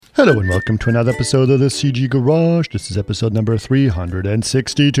Hello and welcome to another episode of the CG Garage. This is episode number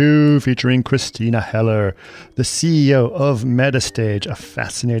 362, featuring Christina Heller, the CEO of Metastage, a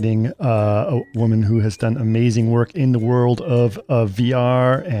fascinating woman who has done amazing work in the world of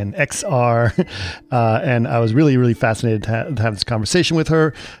VR and XR. And I was really, really fascinated to have this conversation with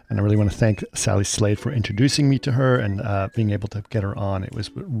her. And I really want to thank Sally Slade for introducing me to her and being able to get her on. It was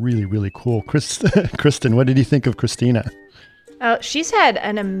really, really cool. Kristen, what did you think of Christina? She's had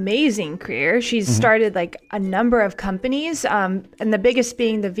an amazing career. She's started like a number of companies, and the biggest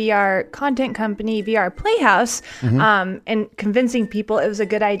being the VR content company, VR Playhouse, and convincing people it was a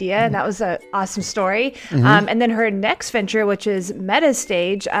good idea. And that was an awesome story. And then her next venture, which is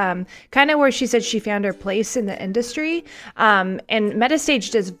Metastage, kind of where she said she found her place in the industry. And Metastage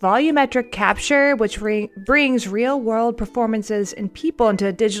does volumetric capture, which brings real world performances and people into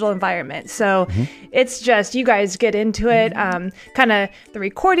a digital environment. So it's just, you guys get into it. Kind of the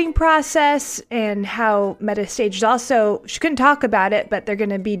recording process and how Metastage also, she couldn't talk about it, but they're going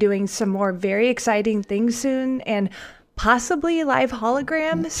to be doing some more very exciting things soon and possibly live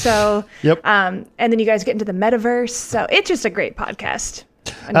hologram. So, and then you guys get into the metaverse. So it's just a great podcast.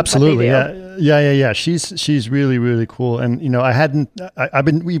 Absolutely. Yeah. She's really, really cool. And,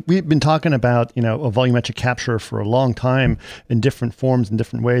 we've been talking about, a volumetric capture for a long time in different forms and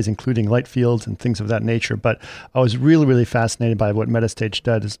different ways, including light fields and things of that nature. But I was really, really fascinated by what Metastage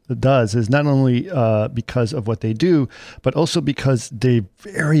does is not only because of what they do, but also because they're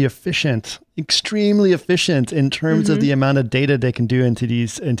very efficient, extremely efficient in terms of the amount of data they can do into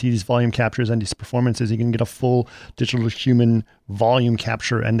these volume captures and these performances. You can get a full digital human volume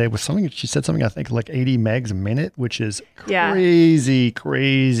capture, and there was something she said I think like 80 megs a minute, which is crazy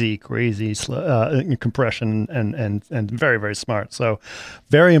compression and very, very smart. So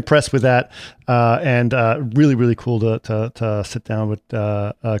very impressed with that, and really, really cool to sit down with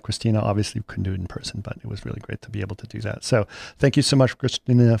Christina. Obviously we couldn't do it in person, but it was really great to be able to do that. So thank you so much,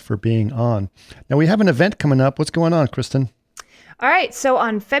 Christina, for being on. Now we have an event coming up. What's going on, Kristen? All right. So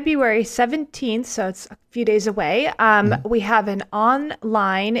on February 17th, so it's a few days away, we have an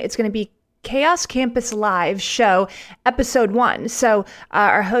online, it's going to be Chaos Campus Live show, episode 1. So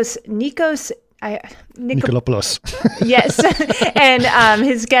our host, Nikolopoulos. Yes. And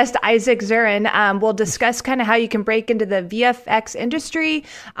his guest, Isaac Zurin, will discuss kind of how you can break into the VFX industry,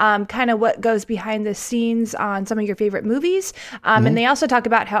 kind of what goes behind the scenes on some of your favorite movies. And they also talk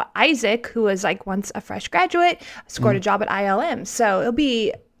about how Isaac, who was like once a fresh graduate, scored a job at ILM. So it'll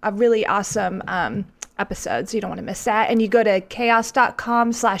be a really awesome episode. So you don't want to miss that. And you go to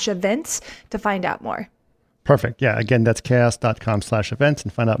chaos.com/events to find out more. Perfect. Yeah. Again, that's chaos.com/events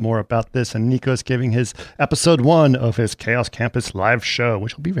and find out more about this. And Nico's giving his episode 1 of his Chaos Campus live show,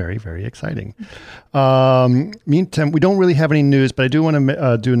 which will be very, very exciting. Meantime, we don't really have any news, but I do want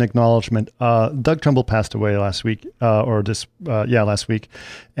to do an acknowledgement. Doug Trumbull passed away last week, last week.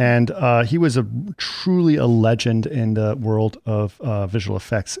 And he was truly a legend in the world of visual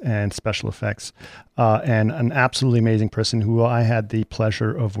effects and special effects, and an absolutely amazing person who I had the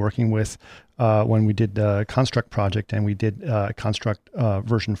pleasure of working with when we did the Construct project, and we did Construct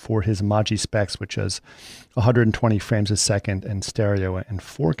version for his Imaji specs, which is 120 frames a second and stereo and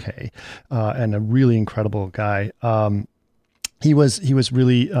 4K, and a really incredible guy. He was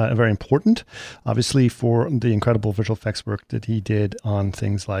really very important, obviously, for the incredible visual effects work that he did on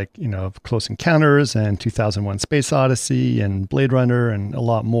things like, Close Encounters and 2001 Space Odyssey and Blade Runner and a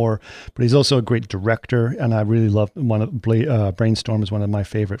lot more. But he's also a great director, and I really love Brainstorm is one of my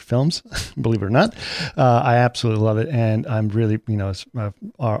favorite films, believe it or not. I absolutely love it, and I'm really,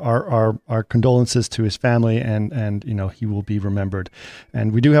 our condolences to his family, and he will be remembered.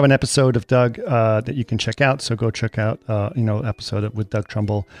 And we do have an episode of Doug that you can check out, so go check out, episode with Doug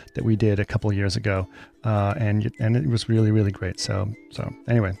Trumbull that we did a couple of years ago, and it was really, really great. So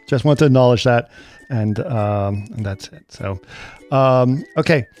anyway, just want to acknowledge that, and that's it. So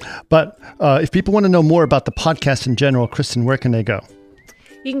okay, but if people want to know more about the podcast in general, Kristen, where can they go?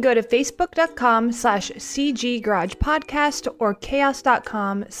 You can go to facebook.com/CG Garage Podcast or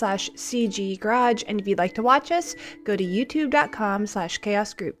chaos.com/CG Garage. And if you'd like to watch us, go to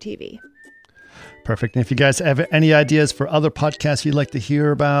youtube.com/Chaos Group TV. Perfect. And if you guys have any ideas for other podcasts you'd like to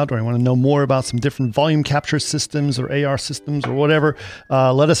hear about, or you want to know more about some different volume capture systems or AR systems or whatever,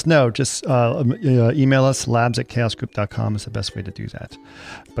 let us know. Just email us. labs@chaosgroup.com is the best way to do that.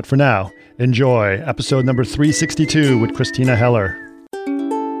 But for now, enjoy episode number 362 with Christina Heller.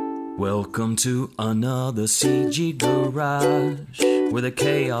 Welcome to another CG Garage, where the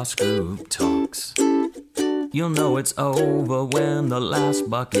Chaos Group talks. You'll know it's over when the last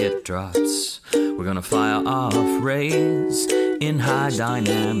bucket drops. We're gonna fire off rays In high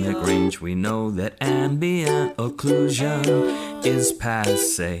dynamic range, we know that ambient occlusion is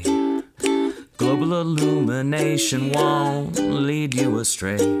passe. Global illumination won't lead you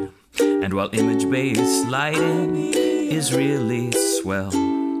astray. And while image-based lighting is really swell,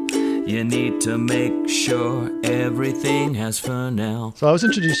 you need to make sure everything has Fresnel. So I was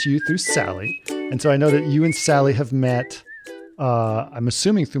introduced to you through Sally. And so I know that you and Sally have met, I'm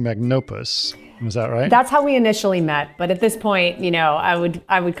assuming through Magnopus. Was that right? That's how we initially met. But at this point, I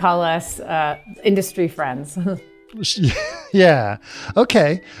would call us industry friends. Yeah.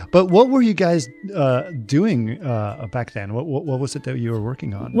 Okay. But what were you guys doing back then? What was it that you were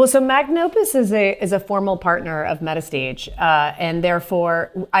working on? Well, so Magnopus is a formal partner of Metastage, and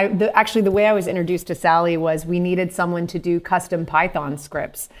therefore, actually the way I was introduced to Sally was we needed someone to do custom Python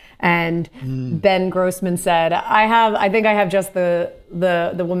scripts, and Ben Grossman said, I think I have just the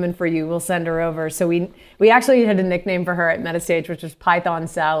woman for you. We'll send her over. So we actually had a nickname for her at Metastage, which was Python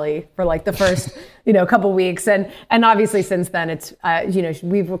Sally, for like the first couple weeks, and obviously since then it's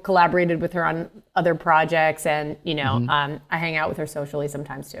we've collaborated with her on other projects, and I hang out with her socially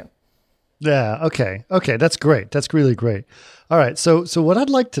sometimes too. Yeah. Okay. That's great. That's really great. All right. So what I'd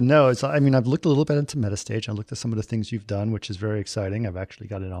like to know is, I've looked a little bit into Metastage. I looked at some of the things you've done, which is very exciting. I've actually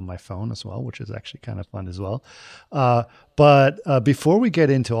got it on my phone as well, which is actually kind of fun as well. But before we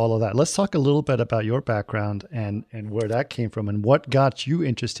get into all of that, let's talk a little bit about your background and where that came from and what got you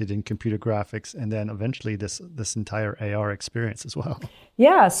interested in computer graphics, and then eventually this entire AR experience as well.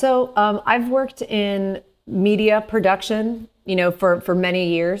 Yeah. So I've worked in media production, for many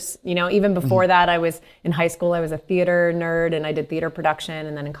years. Even before that, I was in high school, I was a theater nerd and I did theater production.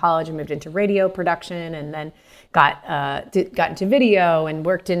 And then in college, I moved into radio production, and then got into video and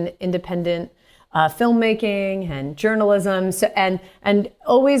worked in independent filmmaking and journalism. So, and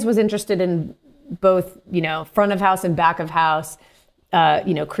always was interested in both, front of house and back of house,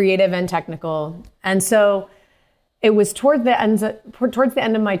 creative and technical. And so it was towards the end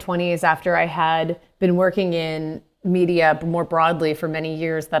of my 20s, after I had been working in media more broadly for many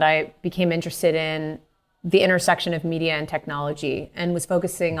years, that I became interested in the intersection of media and technology, and was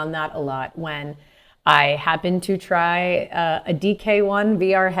focusing on that a lot when I happened to try a DK1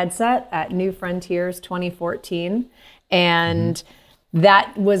 VR headset at New Frontiers 2014. And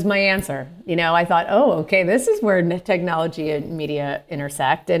that was my answer. I thought, okay, this is where technology and media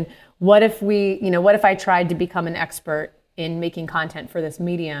intersect. And what if I tried to become an expert in making content for this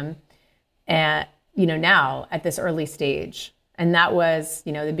medium, now at this early stage? And that was,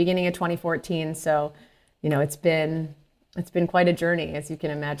 the beginning of 2014. So, it's been quite a journey, as you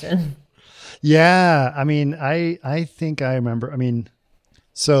can imagine. Yeah. I think I remember, I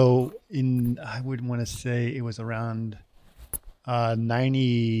would want to say it was around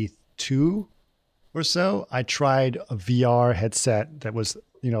 92 or so. I tried a VR headset that was,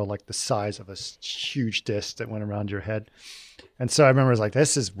 like the size of a huge disc that went around your head. And so I remember I was like,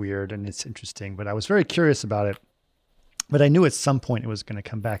 this is weird and it's interesting, but I was very curious about it. But I knew at some point it was going to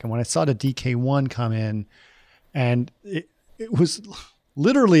come back. And when I saw the DK1 come in, and it was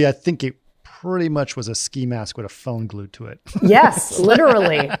literally, I think it pretty much was a ski mask with a phone glued to it. Yes,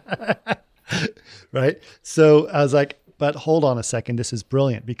 literally. Right. So I was like, but hold on a second, this is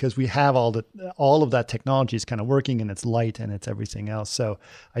brilliant, because we have all of that technology is kind of working, and it's light and it's everything else. So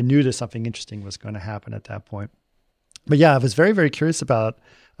I knew that something interesting was going to happen at that point. But yeah, I was very, very curious about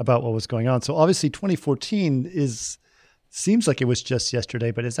what was going on. So obviously 2014 seems like it was just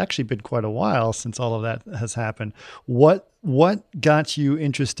yesterday, but it's actually been quite a while since all of that has happened. What got you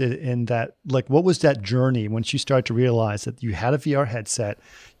interested in that? Like, what was that journey once you started to realize that you had a VR headset,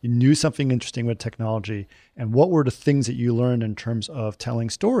 you knew something interesting with technology, and what were the things that you learned in terms of telling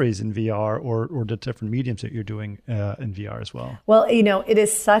stories in VR or the different mediums that you're doing in VR as well? Well, it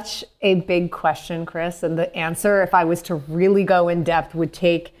is such a big question, Chris, and the answer, if I was to really go in depth, would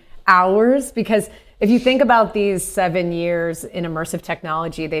take hours, because if you think about these 7 years in immersive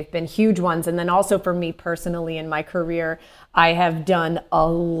technology, they've been huge ones. And then also for me personally in my career, I have done a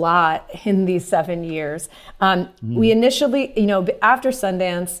lot in these 7 years. We initially, after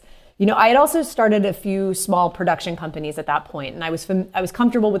Sundance, I had also started a few small production companies at that point, and I was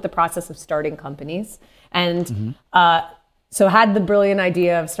comfortable with the process of starting companies, and so had the brilliant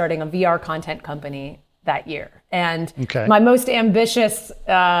idea of starting a VR content company that year. And my most ambitious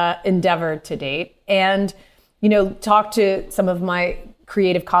endeavor to date. And, talked to some of my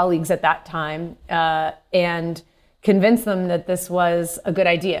creative colleagues at that time and convinced them that this was a good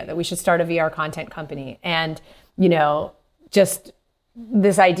idea, that we should start a VR content company. And, just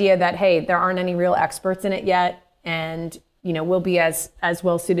this idea that, hey, there aren't any real experts in it yet. And, we'll be as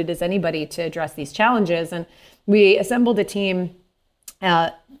well suited as anybody to address these challenges. And we assembled a team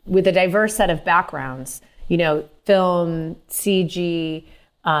with a diverse set of backgrounds, film, CG,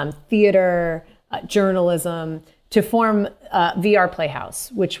 theater, journalism, to form VR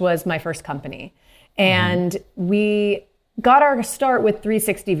Playhouse, which was my first company. And we got our start with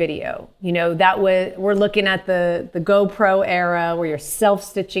 360 video. We're looking at the GoPro era where you're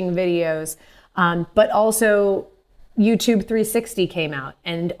self-stitching videos, but also YouTube 360 came out.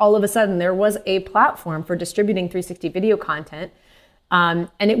 And all of a sudden there was a platform for distributing 360 video content. And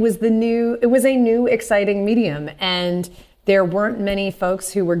it was a new exciting medium. And there weren't many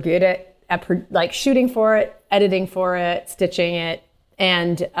folks who were good at shooting for it, editing for it, stitching it.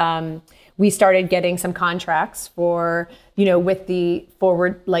 And we started getting some contracts for, with the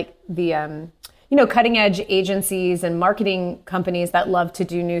forward, cutting edge agencies and marketing companies that love to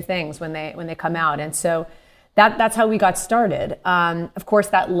do new things when they come out. And so that's how we got started. Of course,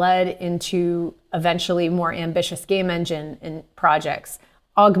 that led into eventually more ambitious game engine and projects,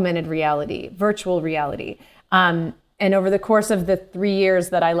 augmented reality, virtual reality. And over the course of the 3 years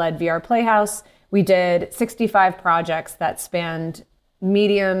that I led VR Playhouse, we did 65 projects that spanned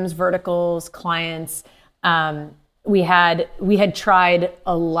mediums, verticals, clients. We had tried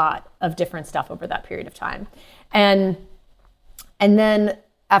a lot of different stuff over that period of time. And then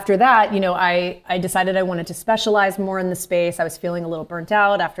after that, I decided I wanted to specialize more in the space. I was feeling a little burnt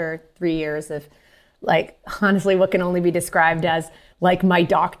out after 3 years of honestly, what can only be described as my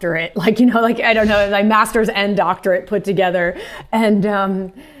doctorate, I don't know, my master's and doctorate put together. And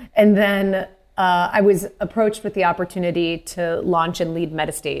then I was approached with the opportunity to launch and lead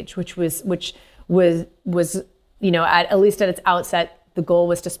Metastage, which was at least at its outset, the goal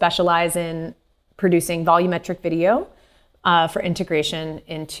was to specialize in producing volumetric video for integration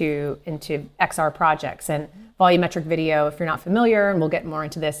into XR projects. And volumetric video, if you're not familiar, and we'll get more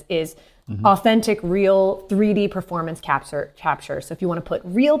into this, is authentic, real 3D performance capture. So if you want to put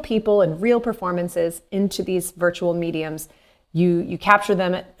real people and real performances into these virtual mediums, you capture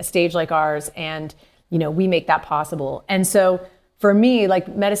them at a stage like ours, and we make that possible. And so for me,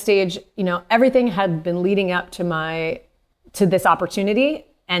 Metastage, everything had been leading up to this opportunity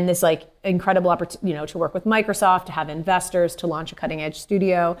and this incredible opportunity, to work with Microsoft, to have investors, to launch a cutting edge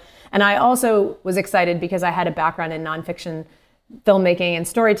studio. And I also was excited because I had a background in nonfiction filmmaking and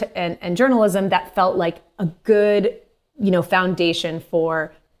story and journalism that felt like a good, foundation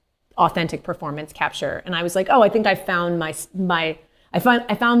for authentic performance capture. And I was like, oh, I think I found I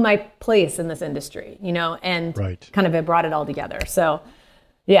found my place in this industry, and kind of brought it all together. So,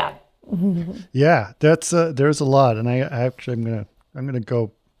 yeah. Yeah, that's there's a lot, and I'm gonna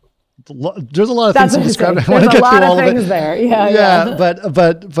go. There's a lot of things to describe. I want to get through all of it. There. Yeah.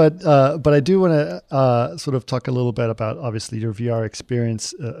 But I do want to sort of talk a little bit about obviously your VR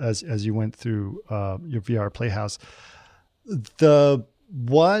experience as you went through your VR Playhouse.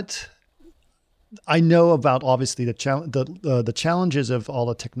 What I know about obviously the challenges of all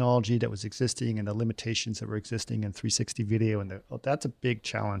the technology that was existing and the limitations that were existing in 360 video, and that's a big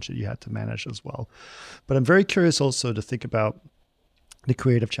challenge that you had to manage as well. But I'm very curious also to think about the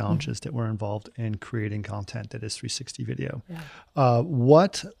creative challenges that were involved in creating content that is 360 video. Yeah.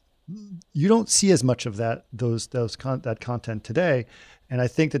 What you don't see as much of that content today. And I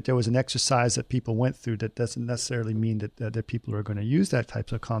think that there was an exercise that people went through that doesn't necessarily mean that people are going to use that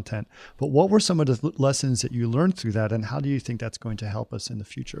type of content. But what were some of the lessons that you learned through that, and how do you think that's going to help us in the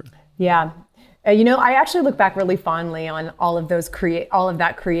future? Yeah. I actually look back really fondly on all of that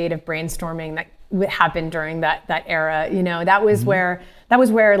creative brainstorming that happened during that era. That was where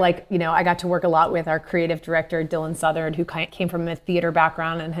I got to work a lot with our creative director, Dylan Southard, who came from a theater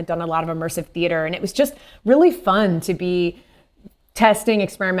background and had done a lot of immersive theater. And it was just really fun to be testing,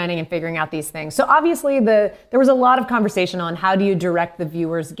 experimenting, and figuring out these things. So obviously there was a lot of conversation on how do you direct the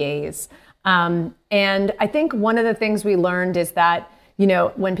viewer's gaze. And I think one of the things we learned is that,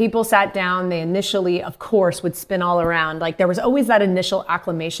 when people sat down, they initially, of course, would spin all around. There was always that initial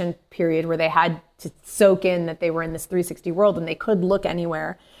acclimation period where they had to soak in that they were in this 360 world and they could look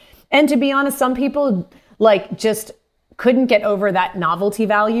anywhere. And to be honest, some people just couldn't get over that novelty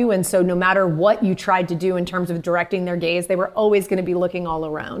value. And so no matter what you tried to do in terms of directing their gaze, they were always going to be looking all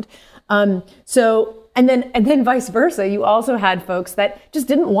around. And then vice versa, you also had folks that just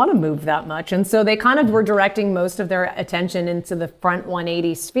didn't want to move that much. And so they kind of were directing most of their attention into the front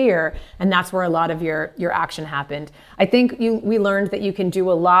 180 sphere. And that's where a lot of your action happened. I think we learned that you can do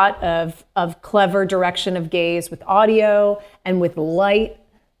a lot of clever direction of gaze with audio and with light,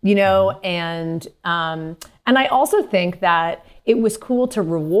 and I also think that it was cool to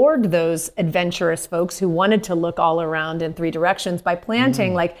reward those adventurous folks who wanted to look all around in three directions by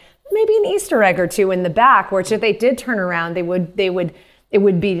planting maybe an Easter egg or two in the back, which if they did turn around, they would it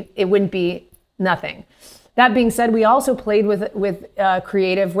wouldn't be nothing. That being said, we also played with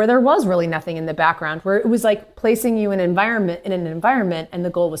creative where there was really nothing in the background, where it was like placing you in an environment, and the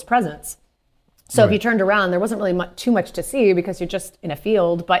goal was presence. So if you turned around, there wasn't really too much to see because you're just in a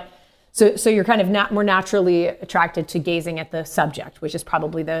field. But so you're kind of more naturally attracted to gazing at the subject, which is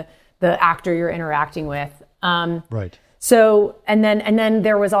probably the actor you're interacting with. Right. So and then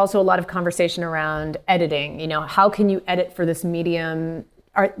there was also a lot of conversation around editing. How can you edit for this medium?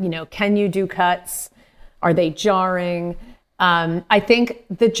 Can you do cuts? Are they jarring? I think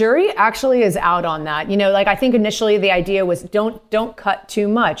the jury actually is out on that. I think initially the idea was don't cut too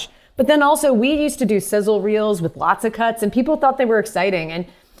much. But then also we used to do sizzle reels with lots of cuts and people thought they were exciting. And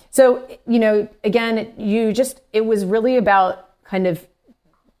so, again, it was really about kind of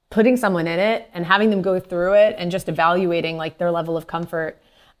putting someone in it and having them go through it and just evaluating like their level of comfort.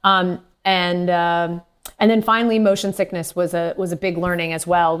 And then finally, motion sickness was a big learning as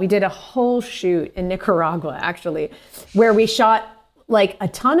well. We did a whole shoot in Nicaragua, actually, where we shot like a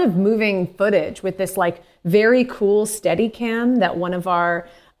ton of moving footage with this like very cool Steadicam that one of our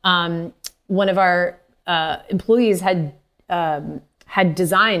employees had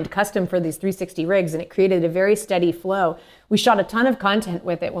designed custom for these 360 rigs, and it created a very steady flow. We shot a ton of content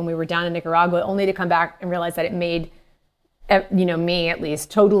with it when we were down in Nicaragua, only to come back and realize that it made, me at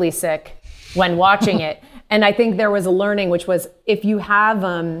least, totally sick when watching it. And I think there was a learning, which was if you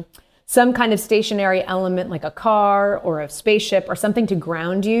have some kind of stationary element like a car or a spaceship or something to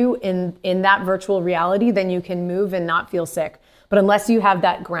ground you in that virtual reality, then you can move and not feel sick. But unless you have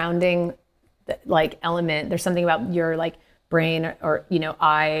that grounding like element, there's something about your like brain or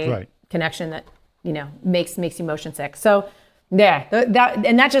eye connection that makes you motion sick. So yeah,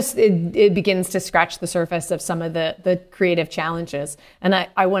 that just it begins to scratch the surface of some of the creative challenges. And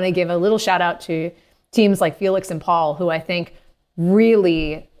I want to give a little shout out to teams like Felix and Paul, who I think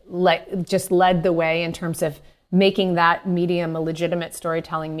really just led the way in terms of making that medium a legitimate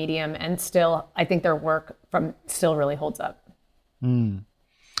storytelling medium. And still, I think their work still really holds up.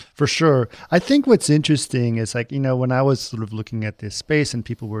 For sure. I think what's interesting is when I was sort of looking at this space and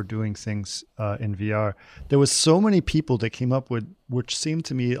people were doing things in VR, there was so many people that came up with which seemed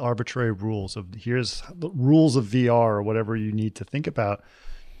to me arbitrary rules of here's the rules of VR or whatever you need to think about.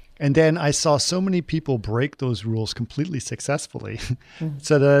 And then I saw so many people break those rules completely successfully.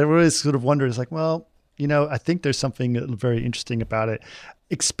 So that I really sort of wondered, I think there's something very interesting about it.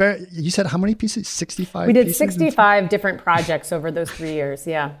 You said how many pieces? 65 We did pieces? 65 different projects over those 3 years.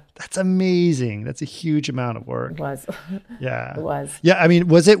 Yeah. That's amazing. That's a huge amount of work. It was. Yeah. It was. Yeah. I mean,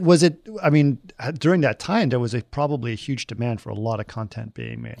 was it, during that time, there was probably a huge demand for a lot of content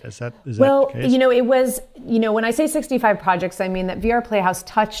being made. Is that the case? It was, when I say 65 projects, I mean that VR Playhouse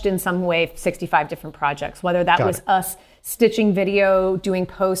touched in some way 65 different projects, whether that was us stitching video, doing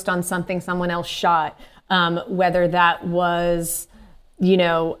post on something someone else shot, whether that was,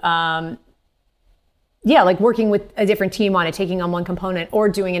 like working with a different team on it, taking on one component or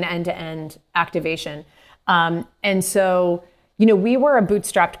doing an end-to-end activation. And so, we were a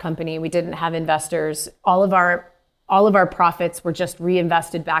bootstrapped company. We didn't have investors. All of our profits were just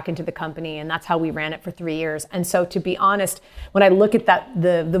reinvested back into the company. And that's how we ran it for 3 years. And so to be honest, when I look at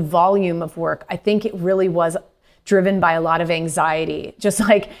the volume of work, I think it really was driven by a lot of anxiety, just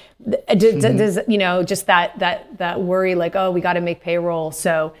like, just that worry, like, oh, we got to make payroll.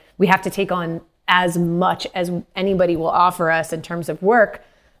 So we have to take on as much as anybody will offer us in terms of work,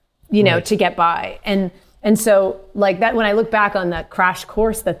 to get by. And so like that, when I look back on the crash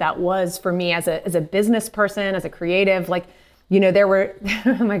course that was for me as a business person, as a creative, like, there were,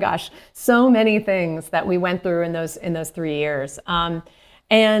 oh my gosh, so many things that we went through in those 3 years. But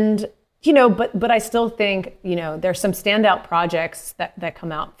I still think, there's some standout projects that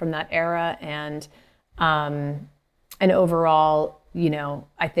come out from that era. And overall,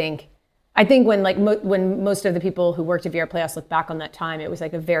 I think when most of the people who worked at VR Playhouse look back on that time, it was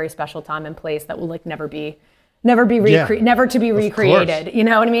like a very special time and place that will like never to be recreated. You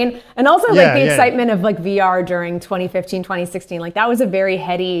know what I mean? And also the excitement of like VR during 2015, 2016, like that was a very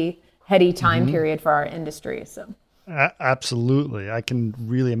heady time period for our industry. So. Absolutely. I can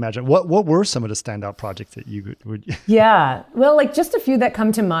really imagine. What were some of the standout projects that you would? Yeah. Well, like just a few that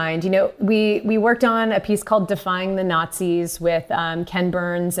come to mind. We worked on a piece called Defying the Nazis with Ken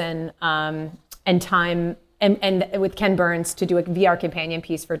Burns and Time and with Ken Burns to do a VR companion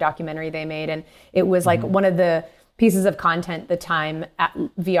piece for a documentary they made. And it was like one of the pieces of content the Time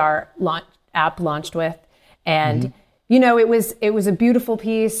VR app launched with. And, it was a beautiful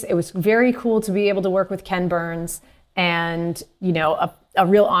piece. It was very cool to be able to work with Ken Burns and, a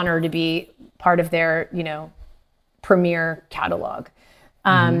real honor to be part of their, premier catalog.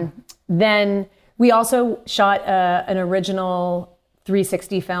 Then we also shot an original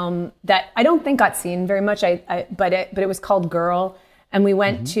 360 film that I don't think got seen very much, but it was called Girl. And we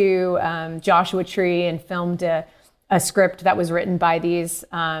went to Joshua Tree and filmed a script that was written by these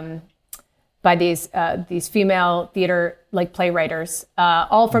female theater like playwriters,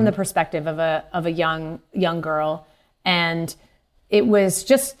 all from the perspective of a young girl. And it was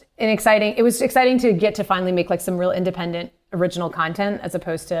just it was exciting to get to finally make like some real independent original content as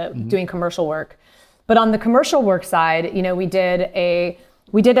opposed to doing commercial work. But on the commercial work side, you know, we did a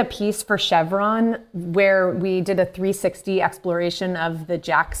piece for Chevron where we did a 360 exploration of the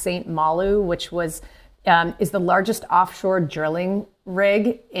Jack St. Malo, which was is the largest offshore drilling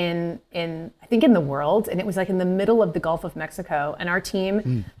rig in I think in the world, and it was like in the middle of the Gulf of Mexico. And our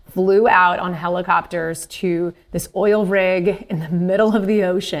team flew out on helicopters to this oil rig in the middle of the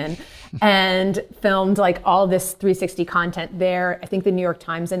ocean and filmed like all this 360 content there. I think the New York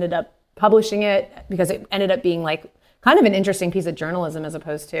Times ended up publishing it because it ended up being like kind of an interesting piece of journalism as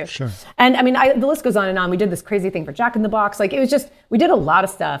opposed to. Sure. And I mean, the list goes on and on. We did this crazy thing for Jack in the Box. Like it was just, we did a lot of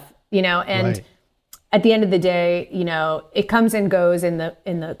stuff, you know, and at the end of the day, you know, it comes and goes in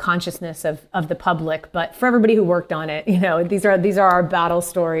the consciousness of the public. But for everybody who worked on it, you know, these are our battle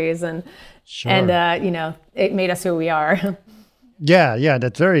stories, and you know, it made us who we are. Yeah,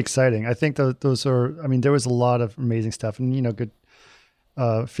 that's very exciting. I think those are. I mean, there was a lot of amazing stuff, and you know, good.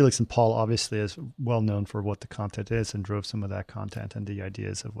 Felix and Paul obviously is well known for what the content is and drove some of that content and the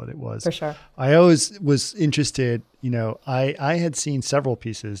ideas of what it was. For sure. I always was interested, you know, I had seen several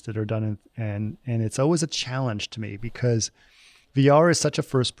pieces that are done and it's always a challenge to me because VR is such a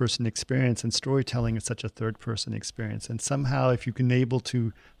first person experience and storytelling is such a third person experience. And somehow if you can able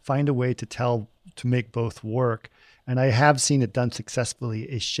to find a way to make both work, and I have seen it done successfully,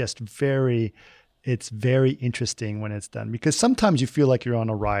 it's very interesting when it's done because sometimes you feel like you're on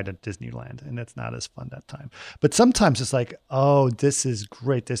a ride at Disneyland and it's not as fun that time. But sometimes it's like, oh, this is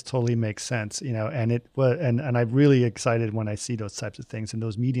great. This totally makes sense, you know, and I'm really excited when I see those types of things, and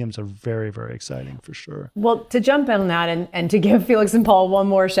those mediums are very, very exciting for sure. Well, to jump in on that and to give Felix and Paul one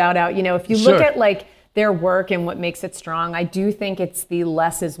more shout out, you know, if you look at like their work and what makes it strong, I do think it's the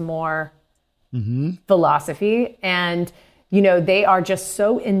less is more philosophy. And you know, they are just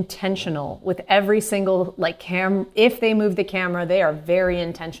so intentional with every single like if they move the camera, they are very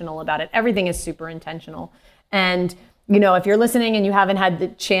intentional about it. Everything is super intentional. And, you know, if you're listening and you haven't had the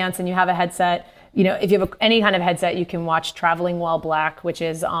chance and you have a headset, you know, if you have any kind of headset, you can watch Traveling While Black, which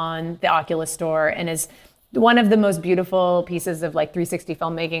is on the Oculus Store and is one of the most beautiful pieces of like 360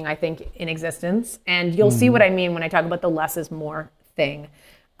 filmmaking, I think, in existence. And you'll see what I mean when I talk about the less is more thing.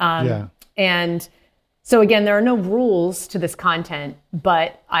 And so again, there are no rules to this content,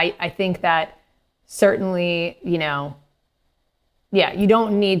 but I think that certainly, you know, you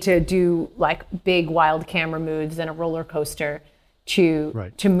don't need to do like big wild camera moves and a roller coaster to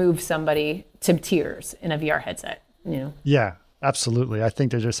move somebody to tears in a VR headset, you know? Yeah, absolutely. I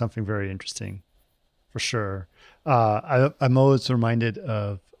think there's just something very interesting for sure. I'm always reminded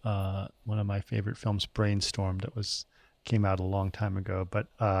of one of my favorite films, Brainstorm, that came out a long time ago, but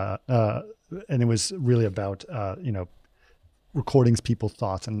and it was really about you know, recordings people's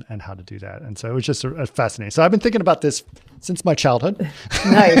thoughts and how to do that. And so it was just fascinating. So I've been thinking about this since my childhood.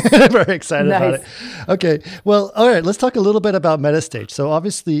 Nice. Very excited about it. Okay. Well, all right, let's talk a little bit about Metastage. So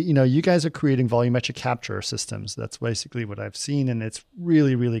obviously, you know, you guys are creating volumetric capture systems. That's basically what I've seen, and it's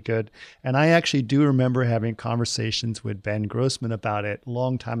really, really good. And I actually do remember having conversations with Ben Grossman about it a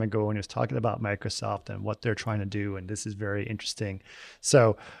long time ago when he was talking about Microsoft and what they're trying to do. And this is very interesting.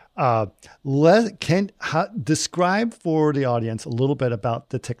 So describe for the audience a little bit about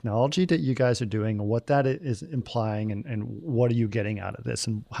the technology that you guys are doing and what that is implying, and what are you getting out of this,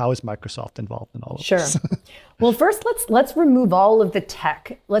 and how is Microsoft involved in all of this? Sure. Well, first let's remove all of the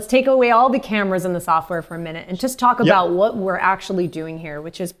tech. Let's take away all the cameras and the software for a minute and just talk about what we're actually doing here,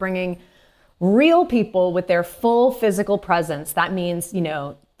 which is bringing real people with their full physical presence. That means, you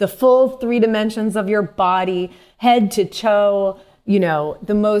know, the full 3 dimensions of your body, head to toe, you know,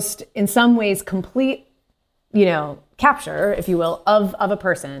 the most, in some ways, complete, you know, capture, if you will, of a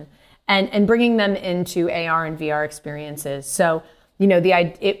person, and bringing them into AR and VR experiences. So, you know,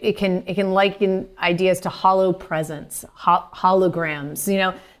 it can liken ideas to hollow presence, holograms. You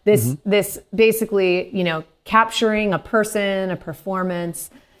know, this basically, you know, capturing a person, a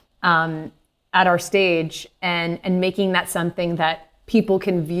performance at our stage, and making that something that people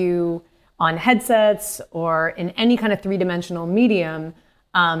can view on headsets or in any kind of 3-dimensional medium,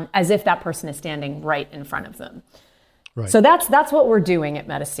 as if that person is standing right in front of them. Right. So that's what we're doing at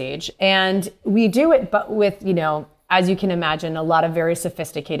Metastage, and we do it, but with, you know, as you can imagine, a lot of very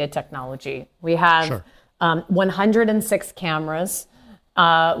sophisticated technology. We have Sure. 106 cameras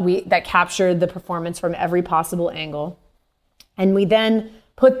that captured the performance from every possible angle. And we then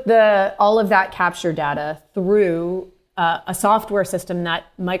put all of that capture data through a software system that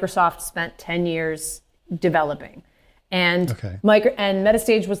Microsoft spent 10 years developing. And and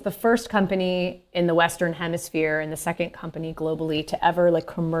Metastage was the first company in the Western Hemisphere and the second company globally to ever like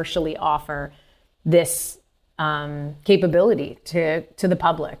commercially offer this capability to the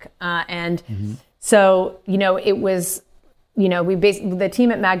public. So, you know, it was, you know, the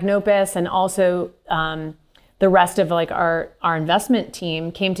team at Magnopus and also the rest of like our investment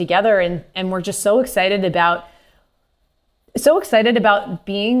team came together and we're just so excited about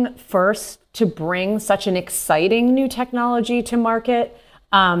being first to bring such an exciting new technology to market,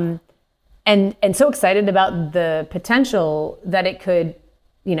 and so excited about the potential that it could,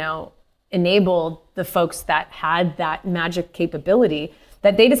 you know, enable the folks that had that magic capability,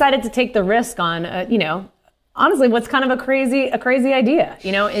 that they decided to take the risk on, you know, honestly, what's kind of a crazy idea,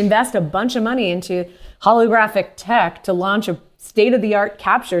 you know, invest a bunch of money into holographic tech to launch a state-of-the-art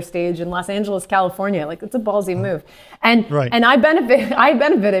capture stage in Los Angeles, California. Like, it's a ballsy move. And I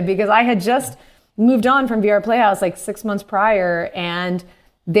benefited because I had just moved on from VR Playhouse like 6 months prior, and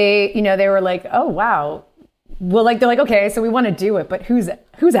they were like, oh wow. Well, like, they're like, okay, so we want to do it, but who's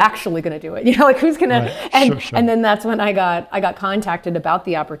actually going to do it? You know, like, who's going to, and then that's when I got contacted about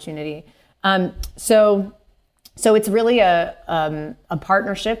the opportunity. So it's really a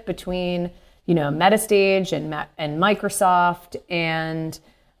partnership between, you know, Metastage and Microsoft and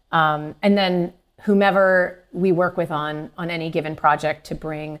then whomever we work with on any given project to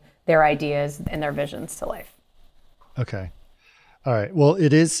bring their ideas and their visions to life. Okay. All right. Well,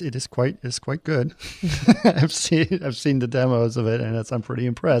 it is quite good. I've seen the demos of it, and I'm pretty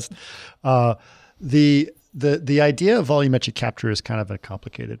impressed. The idea of volumetric capture is kind of a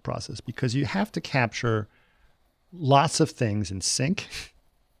complicated process because you have to capture lots of things in sync,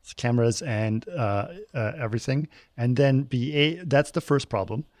 cameras and everything, and then that's the first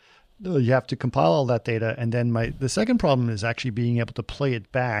problem. You have to compile all that data, and then the second problem is actually being able to play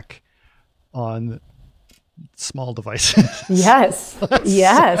it back on small devices. Yes.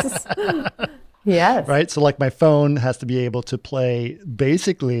 Yes. Yes. Right. So like my phone has to be able to play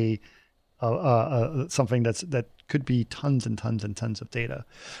basically something that could be tons and tons and tons of data.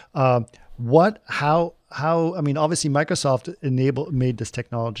 How, I mean, obviously Microsoft made this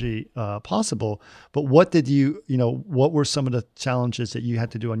technology possible, but what were some of the challenges that you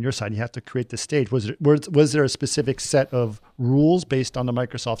had to do on your side? You have to create the stage. Was there a specific set of rules based on the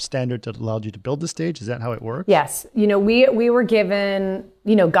Microsoft standard that allowed you to build the stage? Is that how it worked? Yes. You know, we were given,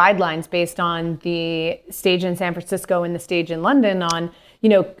 you know, guidelines based on the stage in San Francisco and the stage in London on, you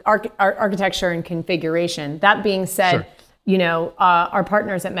know, architecture and configuration. That being said, Sure. You know, our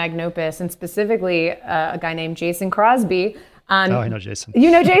partners at Magnopus, and specifically a guy named Jason Crosby. I know Jason.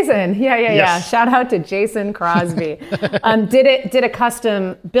 You know Jason? Yeah. Yes. Shout out to Jason Crosby. Built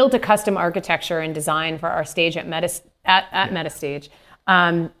a custom architecture and design for our stage at Metastage,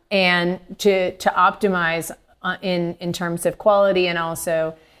 and to optimize in terms of quality and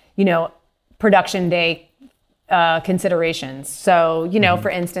also, you know, production day considerations. So, you know, for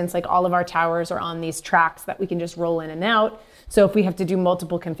instance, like all of our towers are on these tracks that we can just roll in and out. So if we have to do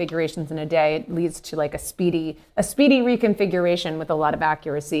multiple configurations in a day, it leads to like a speedy reconfiguration with a lot of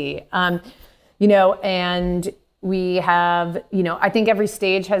accuracy. You know, and we have, you know, I think every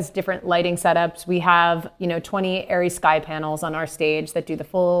stage has different lighting setups. We have, you know, 20 Airy Sky panels on our stage that do the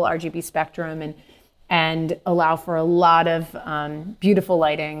full RGB spectrum and allow for a lot of beautiful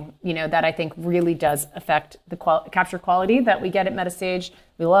lighting, you know, that I think really does affect the capture quality that we get at Metastage.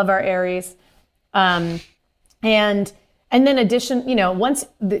 We love our Airies. And then you know, once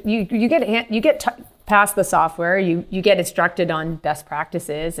you get past the software, you get instructed on best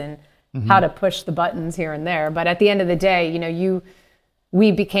practices and how to push the buttons here and there. But at the end of the day, you know,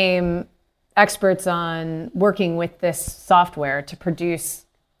 we became experts on working with this software to produce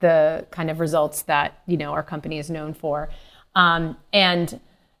the kind of results that, you know, our company is known for. And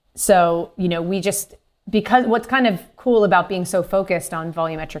so, you know, because what's kind of cool about being so focused on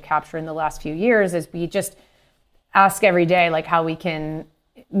volumetric capture in the last few years is we just ask every day, like, how we can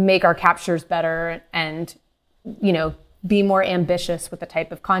make our captures better and, you know, be more ambitious with the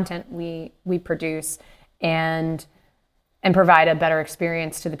type of content we produce and provide a better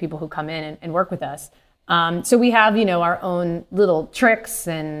experience to the people who come in and work with us. So we have, you know, our own little tricks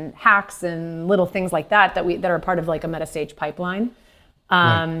and hacks and little things like that are part of like a Metastage pipeline.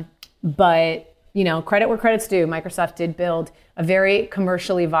 Right. But credit where credit's due. Microsoft did build a very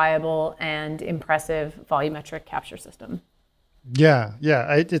commercially viable and impressive volumetric capture system. Yeah.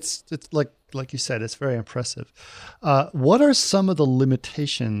 It's like you said, it's very impressive. What are some of the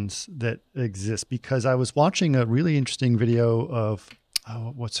limitations that exist? Because I was watching a really interesting video of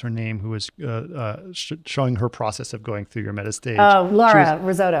what's her name, who was showing her process of going through your Metastage. Oh, Laura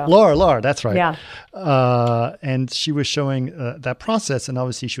Risotto. Laura, that's right. Yeah. And she was showing that process, and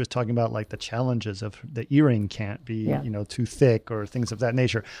obviously she was talking about like the challenges of the earring can't be, too thick or things of that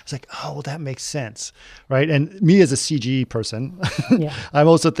nature. I was like, oh, well, that makes sense, right? And me as a CGE person, I'm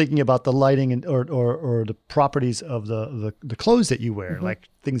also thinking about the lighting and or the properties of the clothes that you wear, like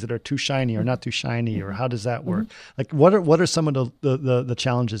things that are too shiny or not too shiny, or how does that work? Like, what are some of the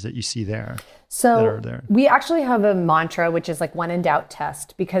challenges that you see there? So we actually have a mantra, which is like when in doubt,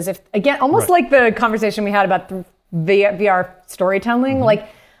 test. Because if, again, almost like the conversation we had about the VR storytelling, like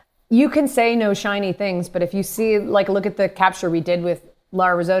you can say no shiny things, but if you see, like, look at the capture we did with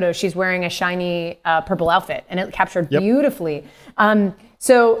Laura Risotto, she's wearing a shiny purple outfit and it captured beautifully.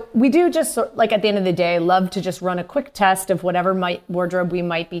 So we do just, like, at the end of the day, love to just run a quick test of whatever wardrobe we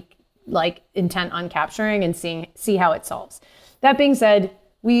might be like intent on capturing and see how it solves. That being said,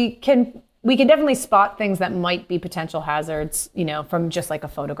 we can definitely spot things that might be potential hazards, from just like a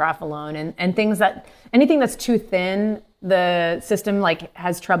photograph alone, and things that, anything that's too thin, the system like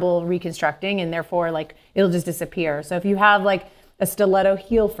has trouble reconstructing, and therefore like it'll just disappear. So if you have like a stiletto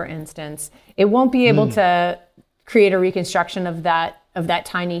heel, for instance, it won't be able to create a reconstruction of that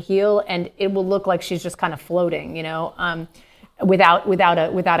tiny heel, and it will look like she's just kind of floating, without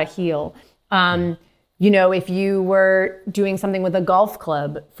a heel. If you were doing something with a golf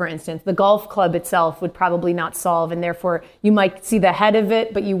club, for instance, the golf club itself would probably not solve, and therefore you might see the head of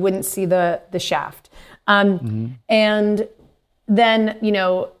it, but you wouldn't see the shaft. And then,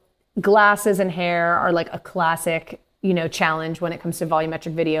 glasses and hair are like a classic, challenge when it comes to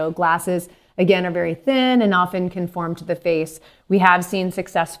volumetric video. Glasses, again, are very thin and often conform to the face. We have seen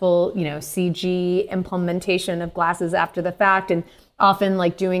successful, CG implementation of glasses after the fact, and often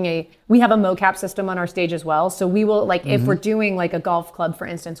like we have a mocap system on our stage as well. So we will, like, if we're doing like a golf club, for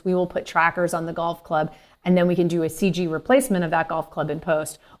instance, we will put trackers on the golf club, and then we can do a CG replacement of that golf club in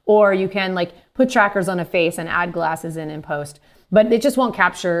post. Or you can like put trackers on a face and add glasses in post. But it just won't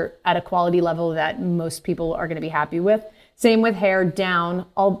capture at a quality level that most people are going to be happy with. Same with hair down,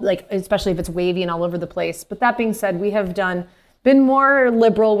 especially if it's wavy and all over the place. But that being said, we have been more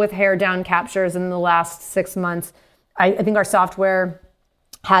liberal with hair down captures in the last 6 months. I think our software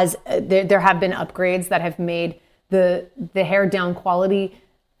there have been upgrades that have made the hair down quality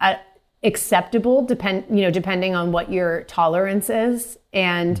acceptable, depending on what your tolerance is.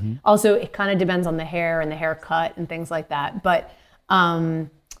 And also it kind of depends on the hair and the haircut and things like that. But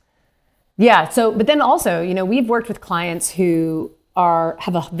but then also, we've worked with clients who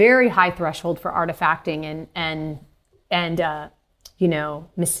have a very high threshold for artifacting and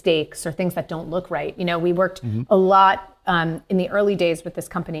mistakes or things that don't look right. We worked a lot in the early days with this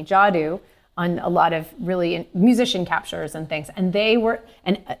company Jadu on a lot of really musician captures and things, and they were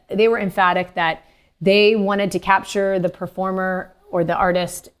emphatic that they wanted to capture the performer or the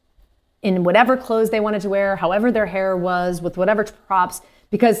artist in whatever clothes they wanted to wear, however their hair was, with whatever props,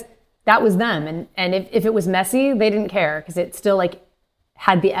 because that was them. And if it was messy, they didn't care, because it still like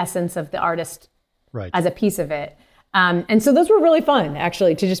had the essence of the artist as a piece of it. And so those were really fun,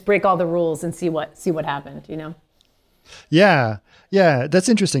 actually, to just break all the rules and see what happened, Yeah, that's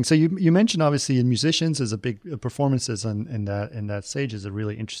interesting. So you mentioned obviously in musicians as a big performances in that stage is a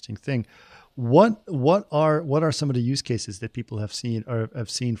really interesting thing. What are some of the use cases that people have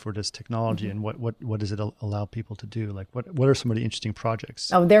seen for this technology, and what does it allow people to do? Like what are some of the interesting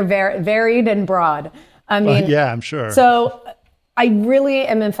projects? Oh, they're very varied and broad. I mean, yeah, I'm sure. So I really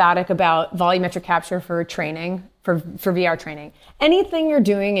am emphatic about volumetric capture for training, for VR training. Anything you're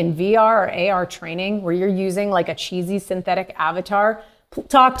doing in VR or AR training where you're using like a cheesy synthetic avatar,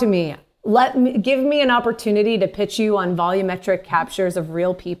 talk to me. Give me an opportunity to pitch you on volumetric captures of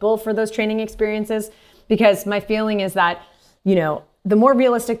real people for those training experiences, because my feeling is that, the more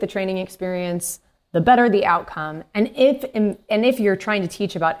realistic the training experience, the better the outcome. And if you're trying to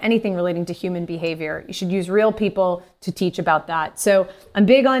teach about anything relating to human behavior, you should use real people to teach about that. So I'm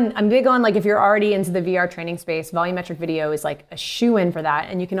big on like, if you're already into the VR training space, volumetric video is like a shoe-in for that.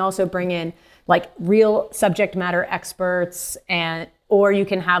 And you can also bring in like real subject matter experts, or you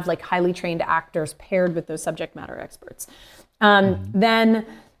can have like highly trained actors paired with those subject matter experts. Then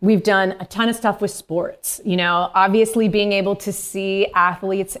We've done a ton of stuff with sports, you know, obviously being able to see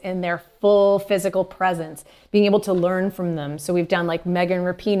athletes in their full physical presence, being able to learn from them. So we've done like Megan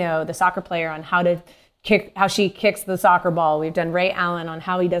Rapinoe, the soccer player, on how she kicks the soccer ball. We've done Ray Allen on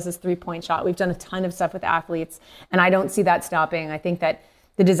how he does his 3-point shot. We've done a ton of stuff with athletes, and I don't see that stopping. I think that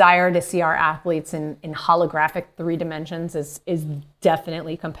the desire to see our athletes in holographic 3 dimensions is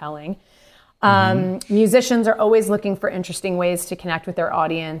definitely compelling. Musicians are always looking for interesting ways to connect with their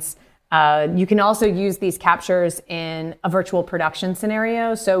audience. You can also use these captures in a virtual production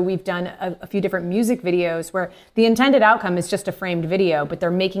scenario. So we've done a few different music videos where the intended outcome is just a framed video, but they're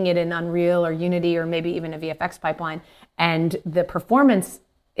making it in Unreal or Unity or maybe even a VFX pipeline. And the performance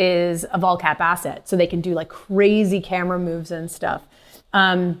is a VolCap asset. So they can do like crazy camera moves and stuff.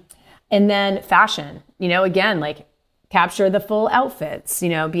 And then fashion, you know, again, like capture the full outfits, you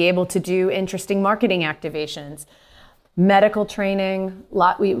know, be able to do interesting marketing activations. Medical training,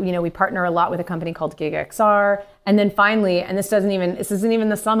 we partner a lot with a company called GigXR. And then finally, and this isn't even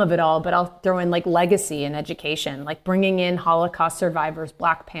the sum of it all, but I'll throw in like legacy and education, like bringing in Holocaust survivors,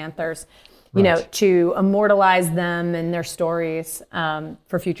 Black Panthers, you know, to immortalize them and their stories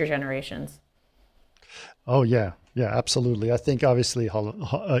for future generations. Oh, yeah. Yeah, absolutely. I think obviously,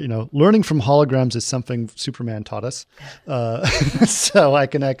 learning from holograms is something Superman taught us. So I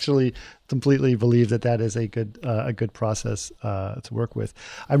can actually completely believe that is a good process to work with.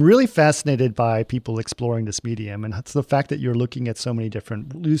 I'm really fascinated by people exploring this medium, and it's the fact that you're looking at so many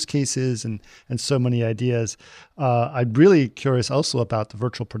different use cases and so many ideas. I'm really curious also about the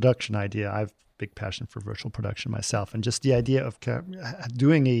virtual production idea. I've a big passion for virtual production myself, and just the idea of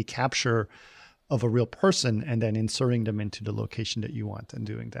doing a capture of a real person and then inserting them into the location that you want and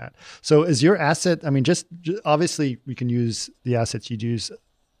doing that. So is your asset, I mean, just obviously we can use the assets you'd use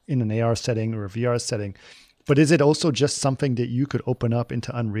in an AR setting or a VR setting, but is it also just something that you could open up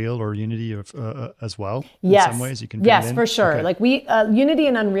into Unreal or Unity as well? Yes. In some ways you can. Yes, for sure. Okay. Like Unity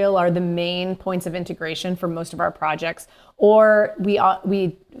and Unreal are the main points of integration for most of our projects, or we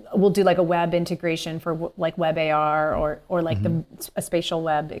will do like a web integration for like web AR or like a spatial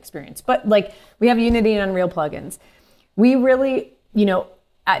web experience. But like we have Unity and Unreal plugins. We really, you know,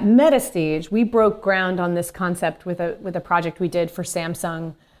 at Metastage, we broke ground on this concept with a project we did for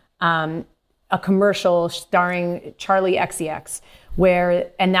Samsung, a commercial starring Charli XCX,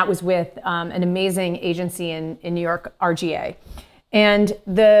 and that was with an amazing agency in New York, RGA. And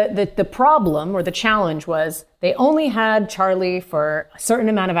the problem or the challenge was they only had Charli for a certain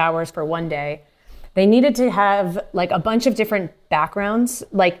amount of hours for one day. They needed to have like a bunch of different backgrounds,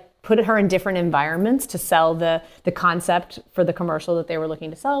 like put her in different environments to sell the concept for the commercial that they were looking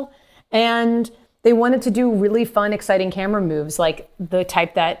to sell. And they wanted to do really fun, exciting camera moves, like the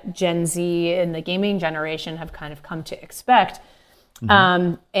type that Gen Z and the gaming generation have kind of come to expect.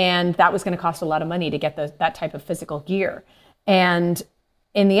 And that was going to cost a lot of money to get that type of physical gear. And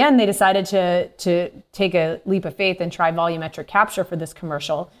in the end, they decided to take a leap of faith and try volumetric capture for this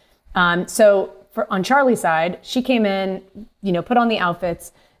commercial. So on Charli's side, she came in, you know, put on the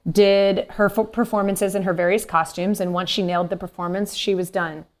outfits, did her performances in her various costumes, and once she nailed the performance, she was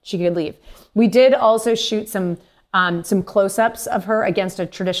done. She could leave. We did also shoot some close-ups of her against a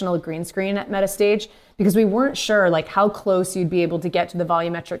traditional green screen at Metastage because we weren't sure like how close you'd be able to get to the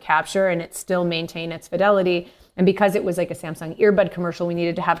volumetric capture and it still maintain its fidelity. And because it was like a Samsung earbud commercial, we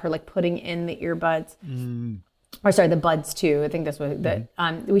needed to have her like putting in the earbuds. Or sorry, the buds too. I think that's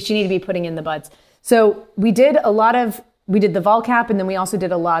what she needed to be putting in the buds. So we did the VolCap, and then we also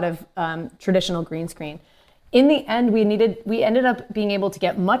did a lot of traditional green screen. In the end, we ended up being able to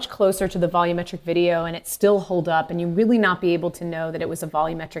get much closer to the volumetric video and it still hold up, and you really not be able to know that it was a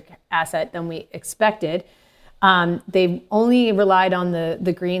volumetric asset than we expected. They've only relied on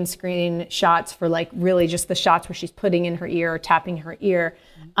the green screen shots for like really just the shots where she's putting in her ear or tapping her ear.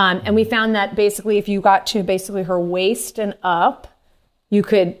 And we found that basically if you got to basically her waist and up,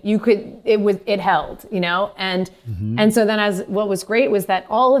 it held, you know? And so then what was great was that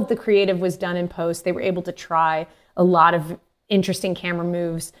all of the creative was done in post. They were able to try a lot of interesting camera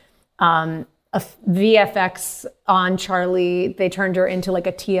moves. A VFX on Charli, they turned her into like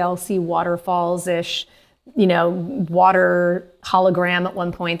a TLC waterfalls-ish, you know, water hologram at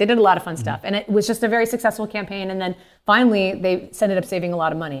one point. They did a lot of fun stuff. And it was just a very successful campaign. And then finally, they ended up saving a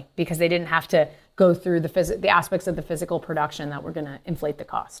lot of money because they didn't have to go through the aspects of the physical production that were going to inflate the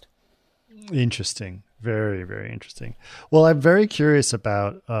cost. Interesting. Very, very interesting. Well, I'm very curious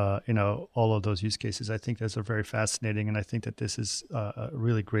about, all of those use cases. I think those are very fascinating. And I think that this is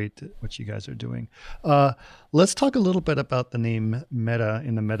really great what you guys are doing. Let's talk a little bit about the name Meta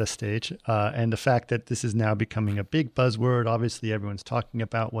in the Meta stage and the fact that this is now becoming a big buzzword. Obviously, everyone's talking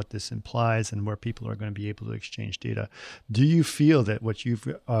about what this implies and where people are going to be able to exchange data. Do you feel that what you've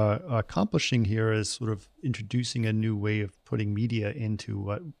accomplishing here is sort of introducing a new way of putting media into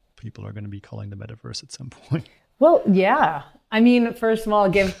what people are going to be calling the metaverse at some point? Well, yeah. I mean, first of all,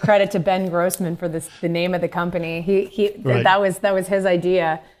 give credit to Ben Grossman for the name of the company. Right. That was his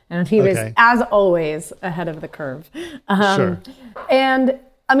idea, and he was, as always, ahead of the curve. Sure. And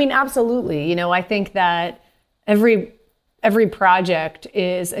I mean, absolutely. I think that every project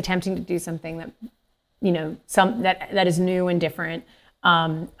is attempting to do something that, that is new and different.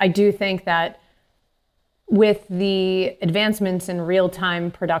 I do think that with the advancements in real-time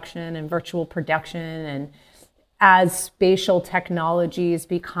production and virtual production, and as spatial technologies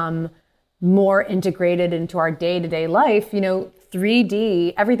become more integrated into our day-to-day life,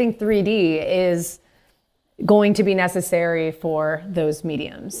 3D, everything 3D is going to be necessary for those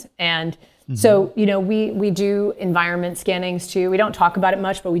mediums. And so, we do environment scannings too. We don't talk about it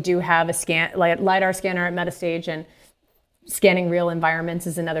much, but we do have a LiDAR scanner at MetaStage, and scanning real environments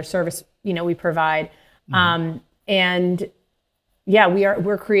is another service, we provide. And yeah,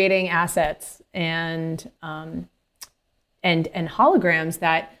 we're creating assets and holograms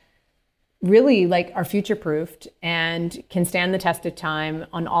that really are future-proofed and can stand the test of time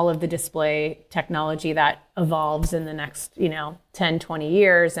on all of the display technology that evolves in the next, 10, 20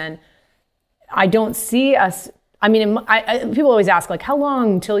 years. And I don't see us, people always ask, how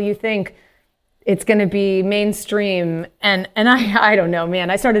long till you think it's going to be mainstream? And I don't know, man.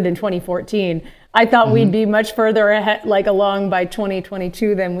 I started in 2014. I thought we'd be much further ahead, along by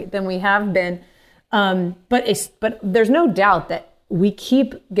 2022 than we have been. But there's no doubt that we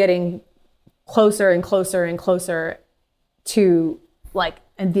keep getting closer and closer and closer to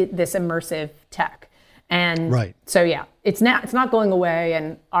this immersive tech. And so yeah, it's not going away,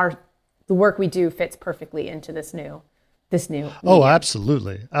 and the work we do fits perfectly into this new. Oh,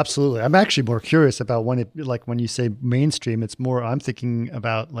 absolutely. Absolutely. I'm actually more curious about when you say mainstream, it's more, I'm thinking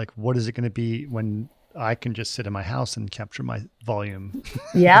about what is it going to be when I can just sit in my house and capture my volume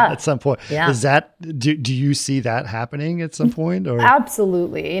at some point. Yeah. Is that, do you see that happening at some point? Or?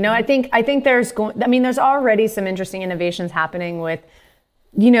 Absolutely. I think there's already some interesting innovations happening with,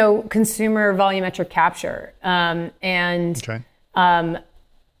 consumer volumetric capture.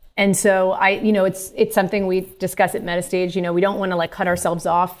 And so it's something we discuss at MetaStage. We don't want to cut ourselves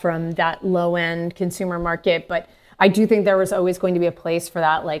off from that low end consumer market, but I do think there was always going to be a place for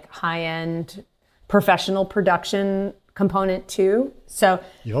that high end professional production component too. So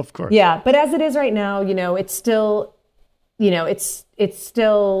yeah, of course. Yeah, but as it is right now, it's still, it's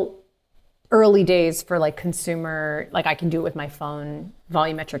still early days for consumer, I can do it with my phone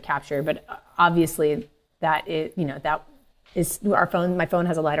volumetric capture, but obviously that is, that is my phone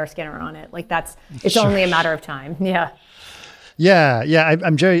has a LiDAR scanner on it. It's only a matter of time. Yeah. Yeah.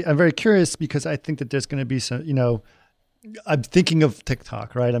 I'm very curious because I think that there's going to be some, I'm thinking of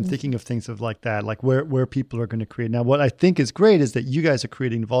TikTok, right? I'm thinking of things of that, where people are going to create. Now, what I think is great is that you guys are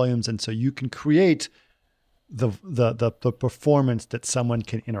creating volumes. And so you can create the performance that someone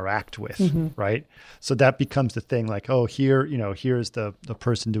can interact with, right? So that becomes the thing, here's the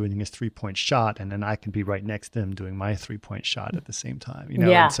person doing his 3-point shot, and then I can be right next to him doing my 3-point shot at the same time,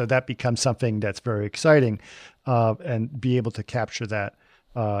 Yeah. And so that becomes something that's very exciting, and be able to capture that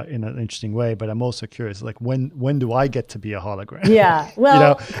in an interesting way. But I'm also curious, when do I get to be a hologram? Yeah.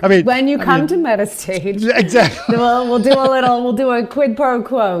 Well, when you come to MetaStage, exactly. We'll do a quid pro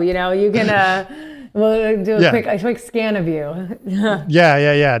quo. You can. We'll do a quick scan of you.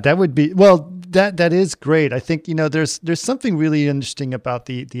 Yeah. That would be, that is great. I think, there's something really interesting about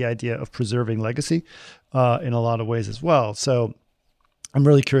the idea of preserving legacy in a lot of ways as well. So I'm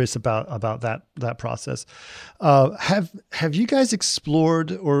really curious about that process. Have you guys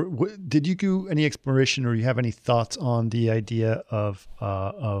explored, or did you do any exploration, or you have any thoughts on the idea of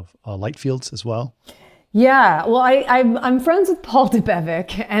light fields as well? Yeah, well, I'm friends with Paul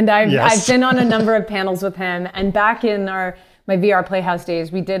Debevec, and I've been on a number of panels with him. And back in my VR Playhouse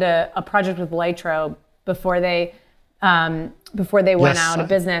days, we did a project with Lytro before they went out of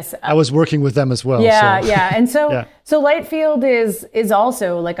business. I was working with them as well. Yeah. And so light field is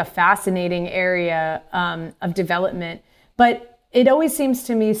also a fascinating area of development, but it always seems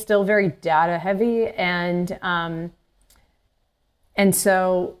to me still very data heavy, and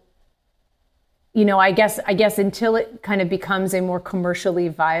so. I guess until it kind of becomes a more commercially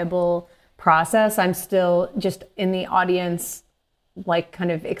viable process. I'm still just in the audience, like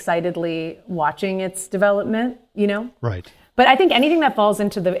kind of excitedly watching its development, you know? Right. But I think anything that falls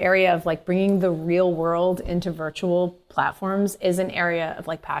into the area of like bringing the real world into virtual platforms is an area of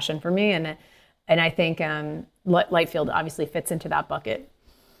like passion for me. And I think Lightfield obviously fits into that bucket.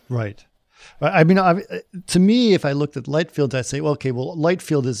 Right. I mean, to me, if I looked at Lightfield, I'd say, well, okay, well,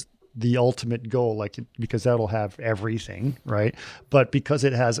 Lightfield is the ultimate goal, like, because that'll have everything, right? But because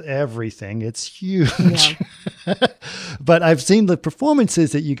it has everything, it's huge. Yeah. But I've seen the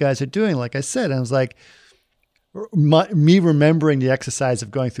performances that you guys are doing, like I said, and I was like, me remembering the exercise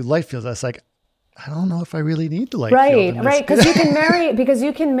of going through Lightfield, I was like, I don't know if I really need the Lightfield. Right, because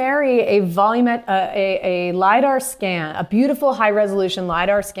you can marry a a LiDAR scan, a beautiful high resolution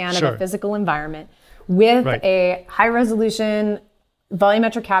LiDAR scan of a physical environment with a high resolution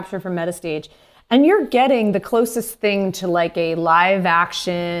volumetric capture from Metastage, and you're getting the closest thing to like a live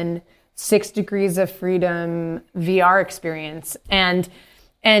action 6 Degrees of Freedom VR experience. And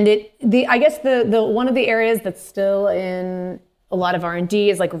I guess the one of the areas that's still in a lot of R&D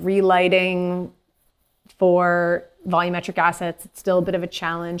is like relighting for volumetric assets. It's still a bit of a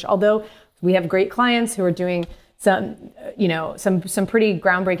challenge, although we have great clients who are doing some pretty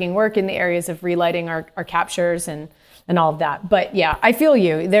groundbreaking work in the areas of relighting our captures and all of that. But yeah, I feel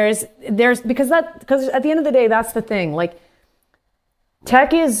you. There's because at the end of the day, that's the thing. Like,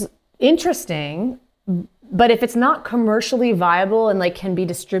 tech is interesting, but if it's not commercially viable and like can be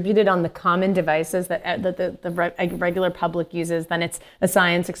distributed on the common devices that the regular public uses, then it's a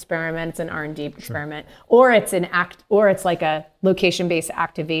science experiment, it's an R&D experiment, or it's like a location-based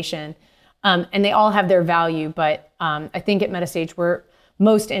activation. And they all have their value, but I think at Metastage we're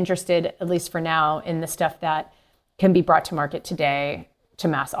most interested, at least for now, in the stuff that can be brought to market today to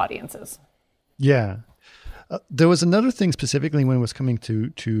mass audiences. Yeah. There was another thing specifically when it was coming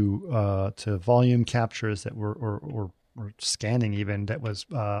to volume captures that were or scanning even, that was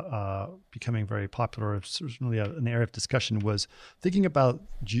becoming very popular. Certainly an area of discussion was thinking about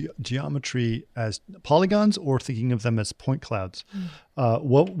geometry as polygons or thinking of them as point clouds.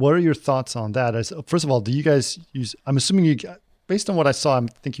 What are your thoughts on that? First of all, do you guys use? I'm assuming based on what I saw, I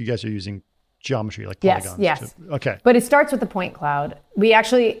think you guys are using geometry like polygons. Yes. Okay. But it starts with the point cloud. We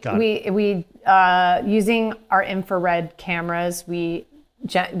actually we using our infrared cameras, we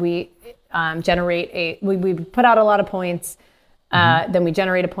generate we put out a lot of points. Then we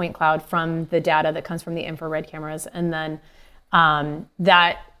generate a point cloud from the data that comes from the infrared cameras, and then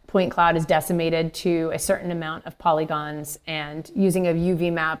that point cloud is decimated to a certain amount of polygons, and using a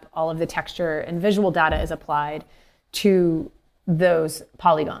UV map, all of the texture and visual data is applied to those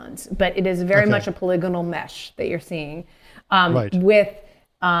polygons. But it is very much a polygonal mesh that you're seeing, with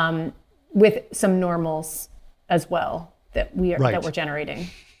some normals as well that we're generating.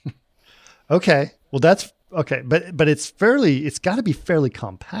 Okay. Well, that's okay, but it's got to be fairly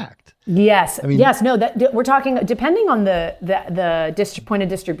compact. Yes. I mean, yes. No. We're talking depending on the point of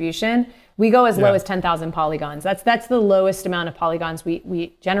distribution. We go as low as 10,000 polygons. That's the lowest amount of polygons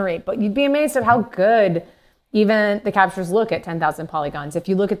we generate. But you'd be amazed at how good even the captures look at 10,000 polygons. If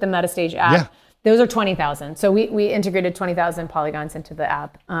you look at the Metastage app, those are 20,000. So we integrated 20,000 polygons into the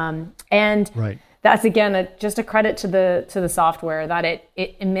app, and that's again just a credit to the software that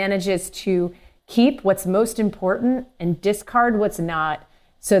it manages to keep what's most important and discard what's not,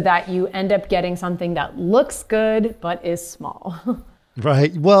 so that you end up getting something that looks good but is small.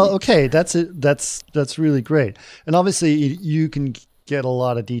 Right. Well, okay, that's it. That's really great. And obviously, you can get a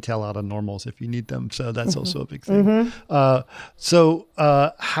lot of detail out of normals if you need them. So that's also a big thing.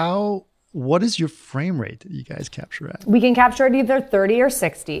 What is your frame rate that you guys capture at? We can capture at either 30 or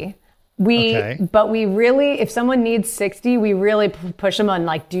 60. But we really, if someone needs 60, we really push them on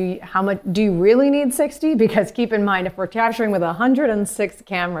like, do you really need 60? Because keep in mind, if we're capturing with 106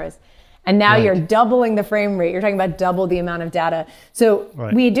 cameras, and now you're doubling the frame rate, you're talking about double the amount of data. So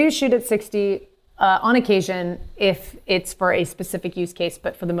we do shoot at 60 on occasion if it's for a specific use case,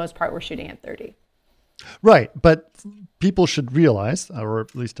 but for the most part, we're shooting at 30. Right. But people should realize, or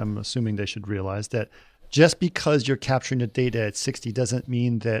at least I'm assuming they should realize, that just because you're capturing the data at 60 doesn't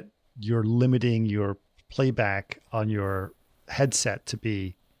mean that you're limiting your playback on your headset to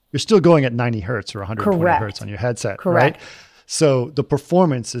be, you're still going at 90 hertz or 120 hertz on your headset, right? So the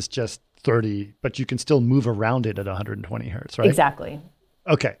performance is just 30, but you can still move around it at 120 hertz, right? Exactly.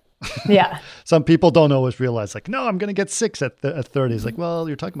 Okay. Yeah. Some people don't always realize, like, no, I'm going to get 6 at 30. It's like, well,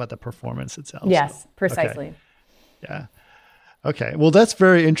 you're talking about the performance itself. Yes, precisely. Okay. Yeah. Okay. Well, that's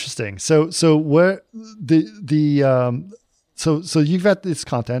very interesting. So where so you've got this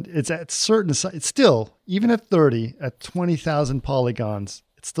content. It's at certain, it's still, even at 30, at 20,000 polygons,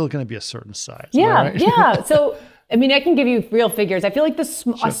 it's still going to be a certain size. Yeah, right? yeah. So, I mean, I can give you real figures. I feel like the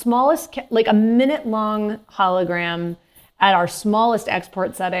smallest, like a minute-long hologram at our smallest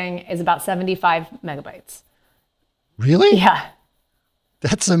export setting is about 75 megabytes. Really? Yeah.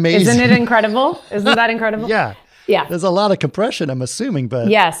 That's amazing. Isn't it incredible? Isn't that incredible? Yeah. Yeah. There's a lot of compression, I'm assuming, but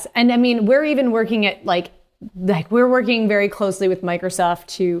Yes. And I mean, we're even working at like we're working very closely with Microsoft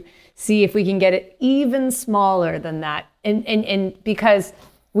to see if we can get it even smaller than that. And because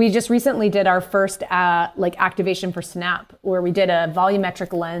we just recently did our first like activation for Snap, where we did a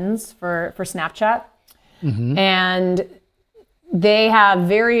volumetric lens for Snapchat. And they have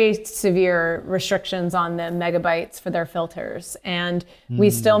very severe restrictions on the megabytes for their filters. And we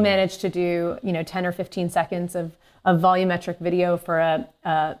still managed to do, 10 or 15 seconds of volumetric video for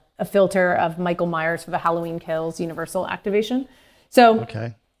a filter of Michael Myers for the Halloween Kills Universal activation. So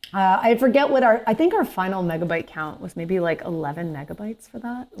okay. I forget I think our final megabyte count was maybe like 11 megabytes for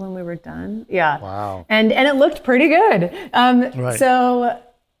that when we were done. Yeah. Wow. And it looked pretty good. Right. So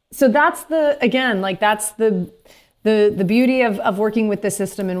that's the beauty of working with the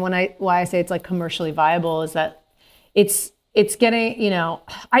system, and why I say it's like commercially viable is that it's getting,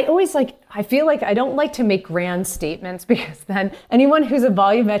 I feel like I don't like to make grand statements, because then anyone who's a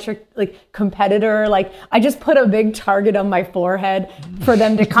volumetric like competitor, like I just put a big target on my forehead for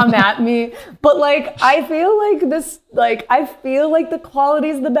them to come at me. But like, I feel like the quality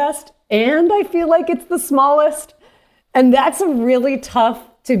is the best, and I feel like it's the smallest, and that's a really tough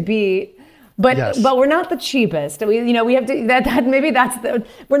to beat. But Yes. but we're not the cheapest. We have to that maybe that's the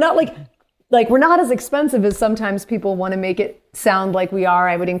we're not like we're not as expensive as sometimes people want to make it sound like we are.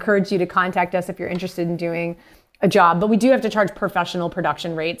 I would encourage you to contact us if you're interested in doing a job, but we do have to charge professional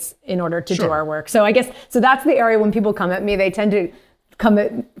production rates in order to do our work. So I guess that's the area when people come at me, they tend to come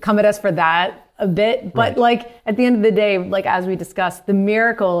at us for that a bit. But like at the end of the day, like as we discussed, the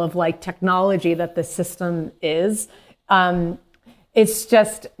miracle of like technology that the system is, it's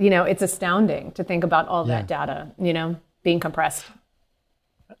just, it's astounding to think about all that data, being compressed.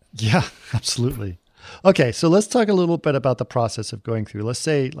 Yeah, absolutely. Okay, so let's talk a little bit about the process of going through. Let's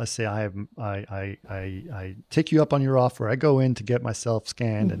say I take you up on your offer. I go in to get myself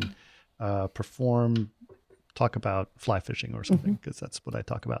scanned and talk about fly fishing or something, because that's what I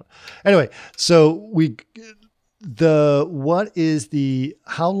talk about. Anyway, so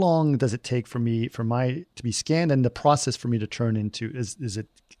how long does it take for to be scanned, and the process for me to turn into, is it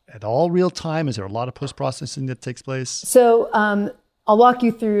at all real time? Is there a lot of post-processing that takes place? So, I'll walk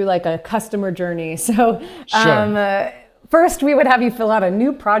you through like a customer journey. So first we would have you fill out a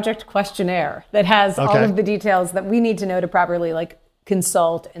new project questionnaire that has all of the details that we need to know to properly like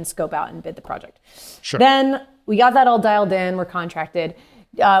consult and scope out and bid the project. Sure. Then we got that all dialed in, we're contracted.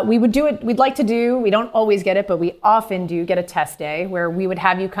 We don't always get it, but we often do get a test day where we would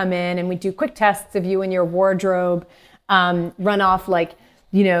have you come in and we do quick tests of you and your wardrobe, run off like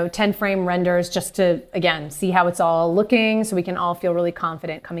 10 frame renders just to, again, see how it's all looking so we can all feel really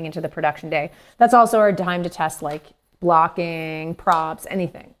confident coming into the production day. That's also our time to test like blocking, props,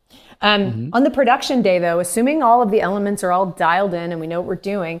 anything. On the production day though, assuming all of the elements are all dialed in and we know what we're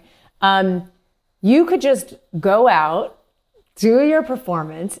doing, you could just go out, do your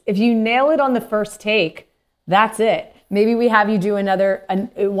performance. If you nail it on the first take, that's it. Maybe we have you do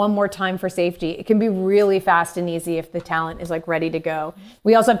one more time for safety. It can be really fast and easy if the talent is like ready to go.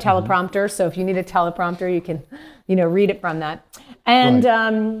 We also have teleprompters, so if you need a teleprompter, you can, read it from that. And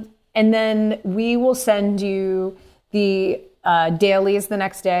and then we will send you the dailies the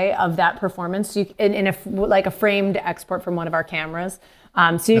next day of that performance. In a framed export from one of our cameras,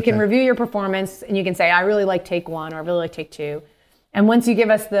 so you can review your performance and you can say, I really like take 1 or I really like take 2. And once you give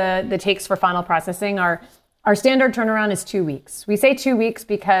us the takes for final processing, our standard turnaround is 2 weeks. We say 2 weeks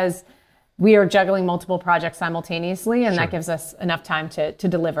because we are juggling multiple projects simultaneously, and that gives us enough time to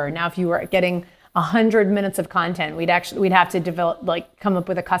deliver. Now, if you were getting 100 minutes of content, we'd have to come up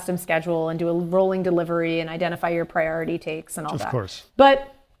with a custom schedule and do a rolling delivery and identify your priority takes and all that. Of course.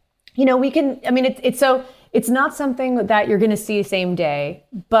 But, it's not something that you're going to see same day,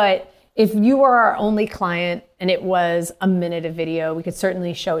 but if you were our only client and it was a minute of video, we could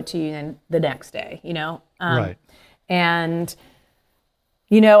certainly show it to you in the next day, Right. And,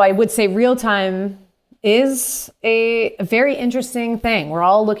 I would say real time is a very interesting thing. We're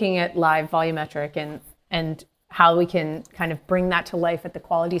all looking at live volumetric and how we can kind of bring that to life at the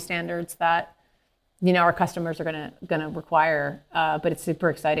quality standards that our customers are gonna require. But it's super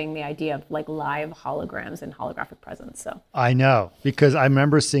exciting, the idea of like live holograms and holographic presence. So I know, because I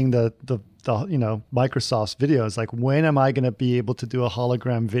remember seeing the Microsoft's videos, like, when am I going to be able to do a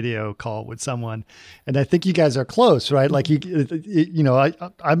hologram video call with someone? And I think you guys are close, right? Like,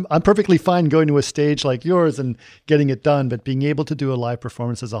 I'm perfectly fine going to a stage like yours and getting it done, but being able to do a live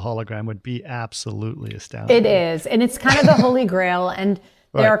performance as a hologram would be absolutely astounding. it is, and it's kind of the holy grail. And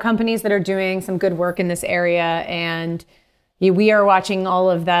there Right. are companies that are doing some good work in this area, and we are watching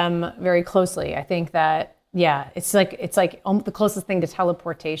all of them very closely. I think that, it's like the closest thing to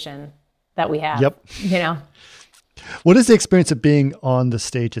teleportation that we have. Yep. What is the experience of being on the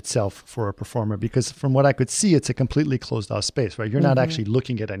stage itself for a performer? Because from what I could see, it's a completely closed off space, right? You're not actually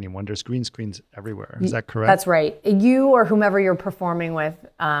looking at anyone. There's green screens everywhere. Is that correct? That's right. You or whomever you're performing with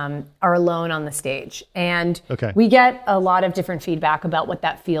are alone on the stage. And we get a lot of different feedback about what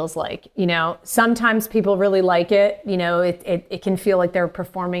that feels like. Sometimes people really like it. It can feel like they're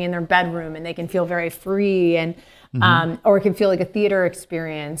performing in their bedroom, and they can feel very free, and or it can feel like a theater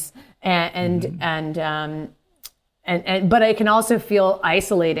experience. But it can also feel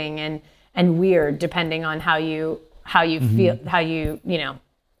isolating and weird, depending on how you feel, how you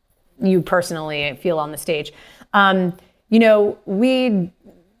personally feel on the stage.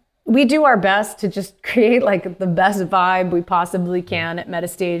 We do our best to just create like the best vibe we possibly can at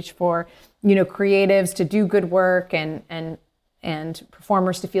MetaStage for creatives to do good work and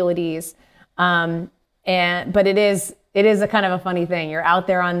performers to feel at ease. But it is a kind of a funny thing. You're out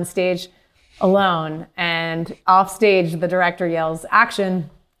there on stage alone, and off stage the director yells action,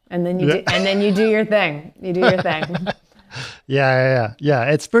 and then you do your thing. You do your thing. Yeah.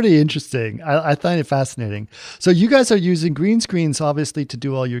 It's pretty interesting. I find it fascinating. So you guys are using green screens, obviously, to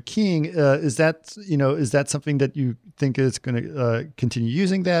do all your keying. Is that something that you think is going to continue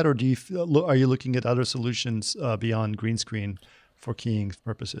using that, or are you looking at other solutions beyond green screen for keying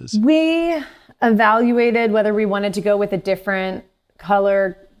purposes? We evaluated whether we wanted to go with a different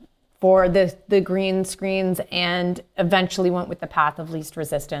color for the green screens, and eventually went with the path of least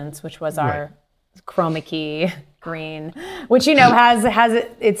resistance, which was our chroma key green, which has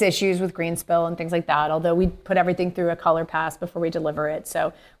its issues with green spill and things like that. Although we put everything through a color pass before we deliver it,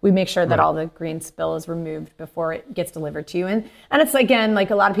 so we make sure that all the green spill is removed before it gets delivered to you. And it's, again, like,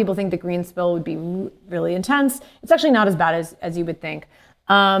 a lot of people think the green spill would be really intense. It's actually not as bad as you would think.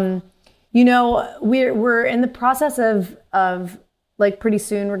 We're in the process of like, pretty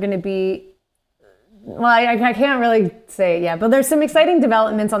soon we're going to be, well, I can't really say it yet, but there's some exciting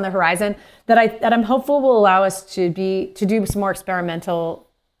developments on the horizon that I'm hopeful will allow us to do some more experimental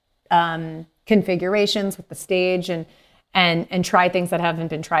configurations with the stage and try things that haven't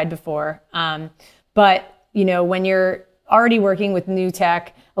been tried before. But when you're already working with new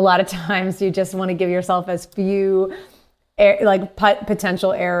tech, a lot of times you just want to give yourself as few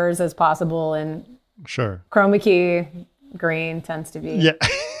potential errors as possible, and Sure. chroma key green tends to be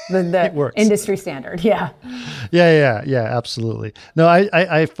the industry standard. Yeah, absolutely. No,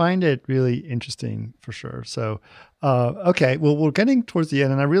 I find it really interesting for sure. So, okay, well, we're getting towards the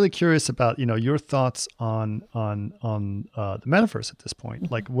end, and I'm really curious about your thoughts on the metaverse at this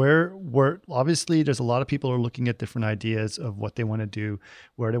point. Like, where obviously there's a lot of people who are looking at different ideas of what they want to do,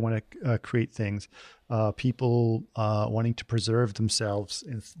 where they want to create things. People wanting to preserve themselves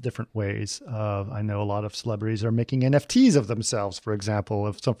in different ways. I know a lot of celebrities are making NFTs of themselves, for example,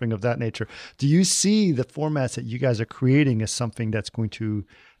 of something of that nature. Do you see the formats that you guys are creating as something that's going to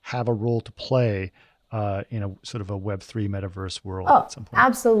have a role to play in a sort of a Web3 metaverse world at some point?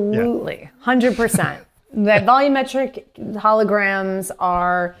 Absolutely. 100%. The volumetric holograms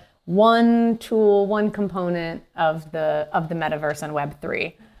are one tool, one component of the metaverse on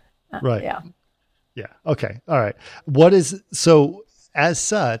Web3. Right. Yeah. Yeah. Okay. All right. So as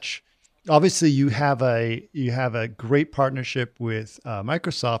such, obviously you have a great partnership with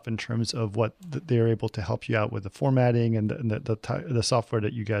Microsoft in terms of what they're able to help you out with the formatting and the software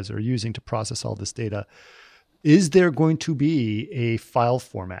that you guys are using to process all this data. Is there going to be a file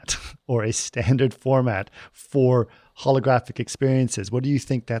format or a standard format for holographic experiences? What do you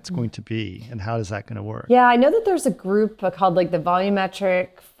think that's going to be, and how is that going to work? Yeah, I know that there's a group called like the Volumetric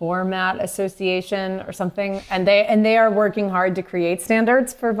Format Association or something, and they are working hard to create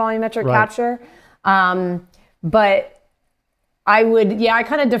standards for volumetric capture. But I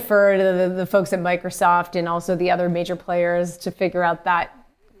kind of defer to the folks at Microsoft and also the other major players to figure out that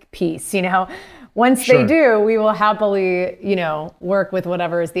piece. Once they do, we will happily, work with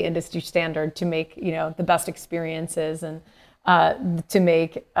whatever is the industry standard to make, the best experiences and to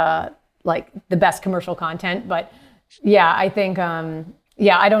make like the best commercial content. But yeah, I think,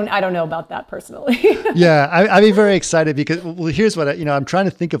 Yeah, I don't know about that personally. Yeah, I'd be very excited because here's what I'm trying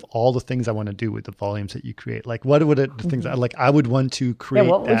to think of all the things I want to do with the volumes that you create. Like, what would it, the things like I would want to create?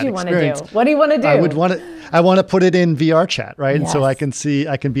 What would you want to do? What do you want to do? I want to put it in VR chat, right? Yes. And so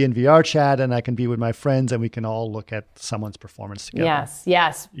I can be in VR chat and I can be with my friends and we can all look at someone's performance together.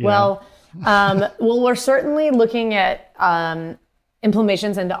 Yes. Well, we're certainly looking at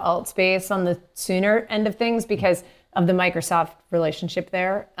implementations into Altspace on the sooner end of things because of the Microsoft relationship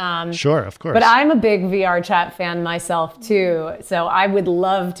there. Sure, of course. But I'm a big VR chat fan myself too. So I would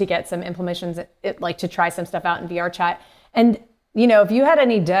love to get some implementations, like to try some stuff out in VR chat. And, if you had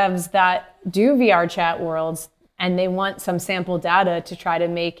any devs that do VR chat worlds and they want some sample data to try to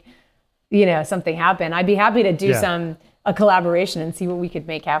make, something happen, I'd be happy to do a collaboration and see what we could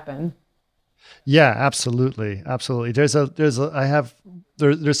make happen. Yeah, absolutely.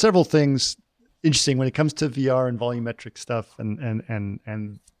 There's several things interesting when it comes to VR and volumetric stuff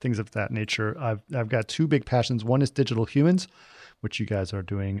and things of that nature. I've got two big passions. One is digital humans, which you guys are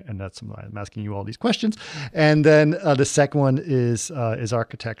doing, and that's why I'm asking you all these questions. And then the second one is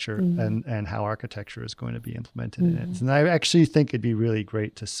architecture and how architecture is going to be implemented in it. And I actually think it'd be really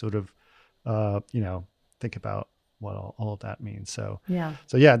great to sort of think about what all of that means. So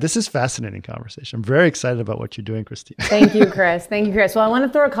this is fascinating conversation. I'm very excited about what you're doing, Christina. Thank you, Chris. Well, I want to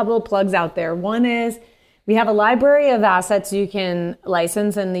throw a couple of plugs out there. One is we have a library of assets you can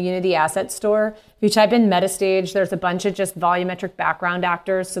license in the Unity Asset Store. If you type in Metastage, there's a bunch of just volumetric background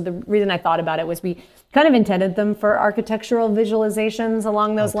actors. So the reason I thought about it was we kind of intended them for architectural visualizations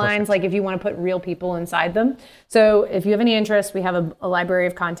along those lines, like if you want to put real people inside them. So if you have any interest, we have a library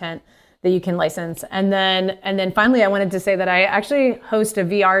of content that you can license. And then finally, I wanted to say that I actually host a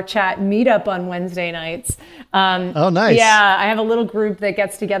VR chat meetup on Wednesday nights. Oh, nice. Yeah, I have a little group that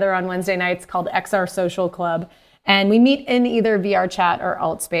gets together on Wednesday nights called XR Social Club. And we meet in either VR chat or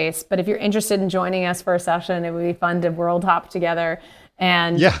Altspace. But if you're interested in joining us for a session, it would be fun to world hop together.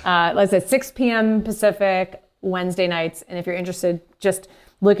 And let's say 6 p.m. Pacific, Wednesday nights. And if you're interested, just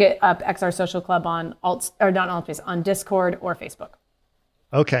look it up XR Social Club on on Discord or Facebook.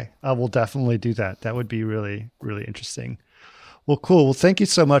 Okay, I will definitely do that. That would be really, really interesting. Well, cool. Well, thank you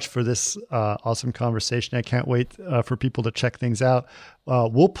so much for this awesome conversation. I can't wait for people to check things out.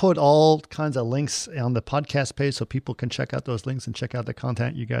 We'll put all kinds of links on the podcast page so people can check out those links and check out the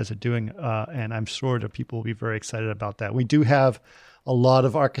content you guys are doing. And I'm sure that people will be very excited about that. We do have a lot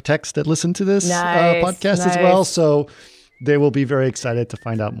of architects that listen to this podcast as well. So they will be very excited to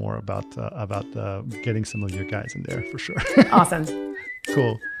find out more about getting some of your guys in there for sure. Awesome.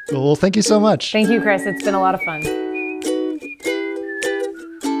 Cool. Well, thank you so much. Thank you, Chris. It's been a lot of fun.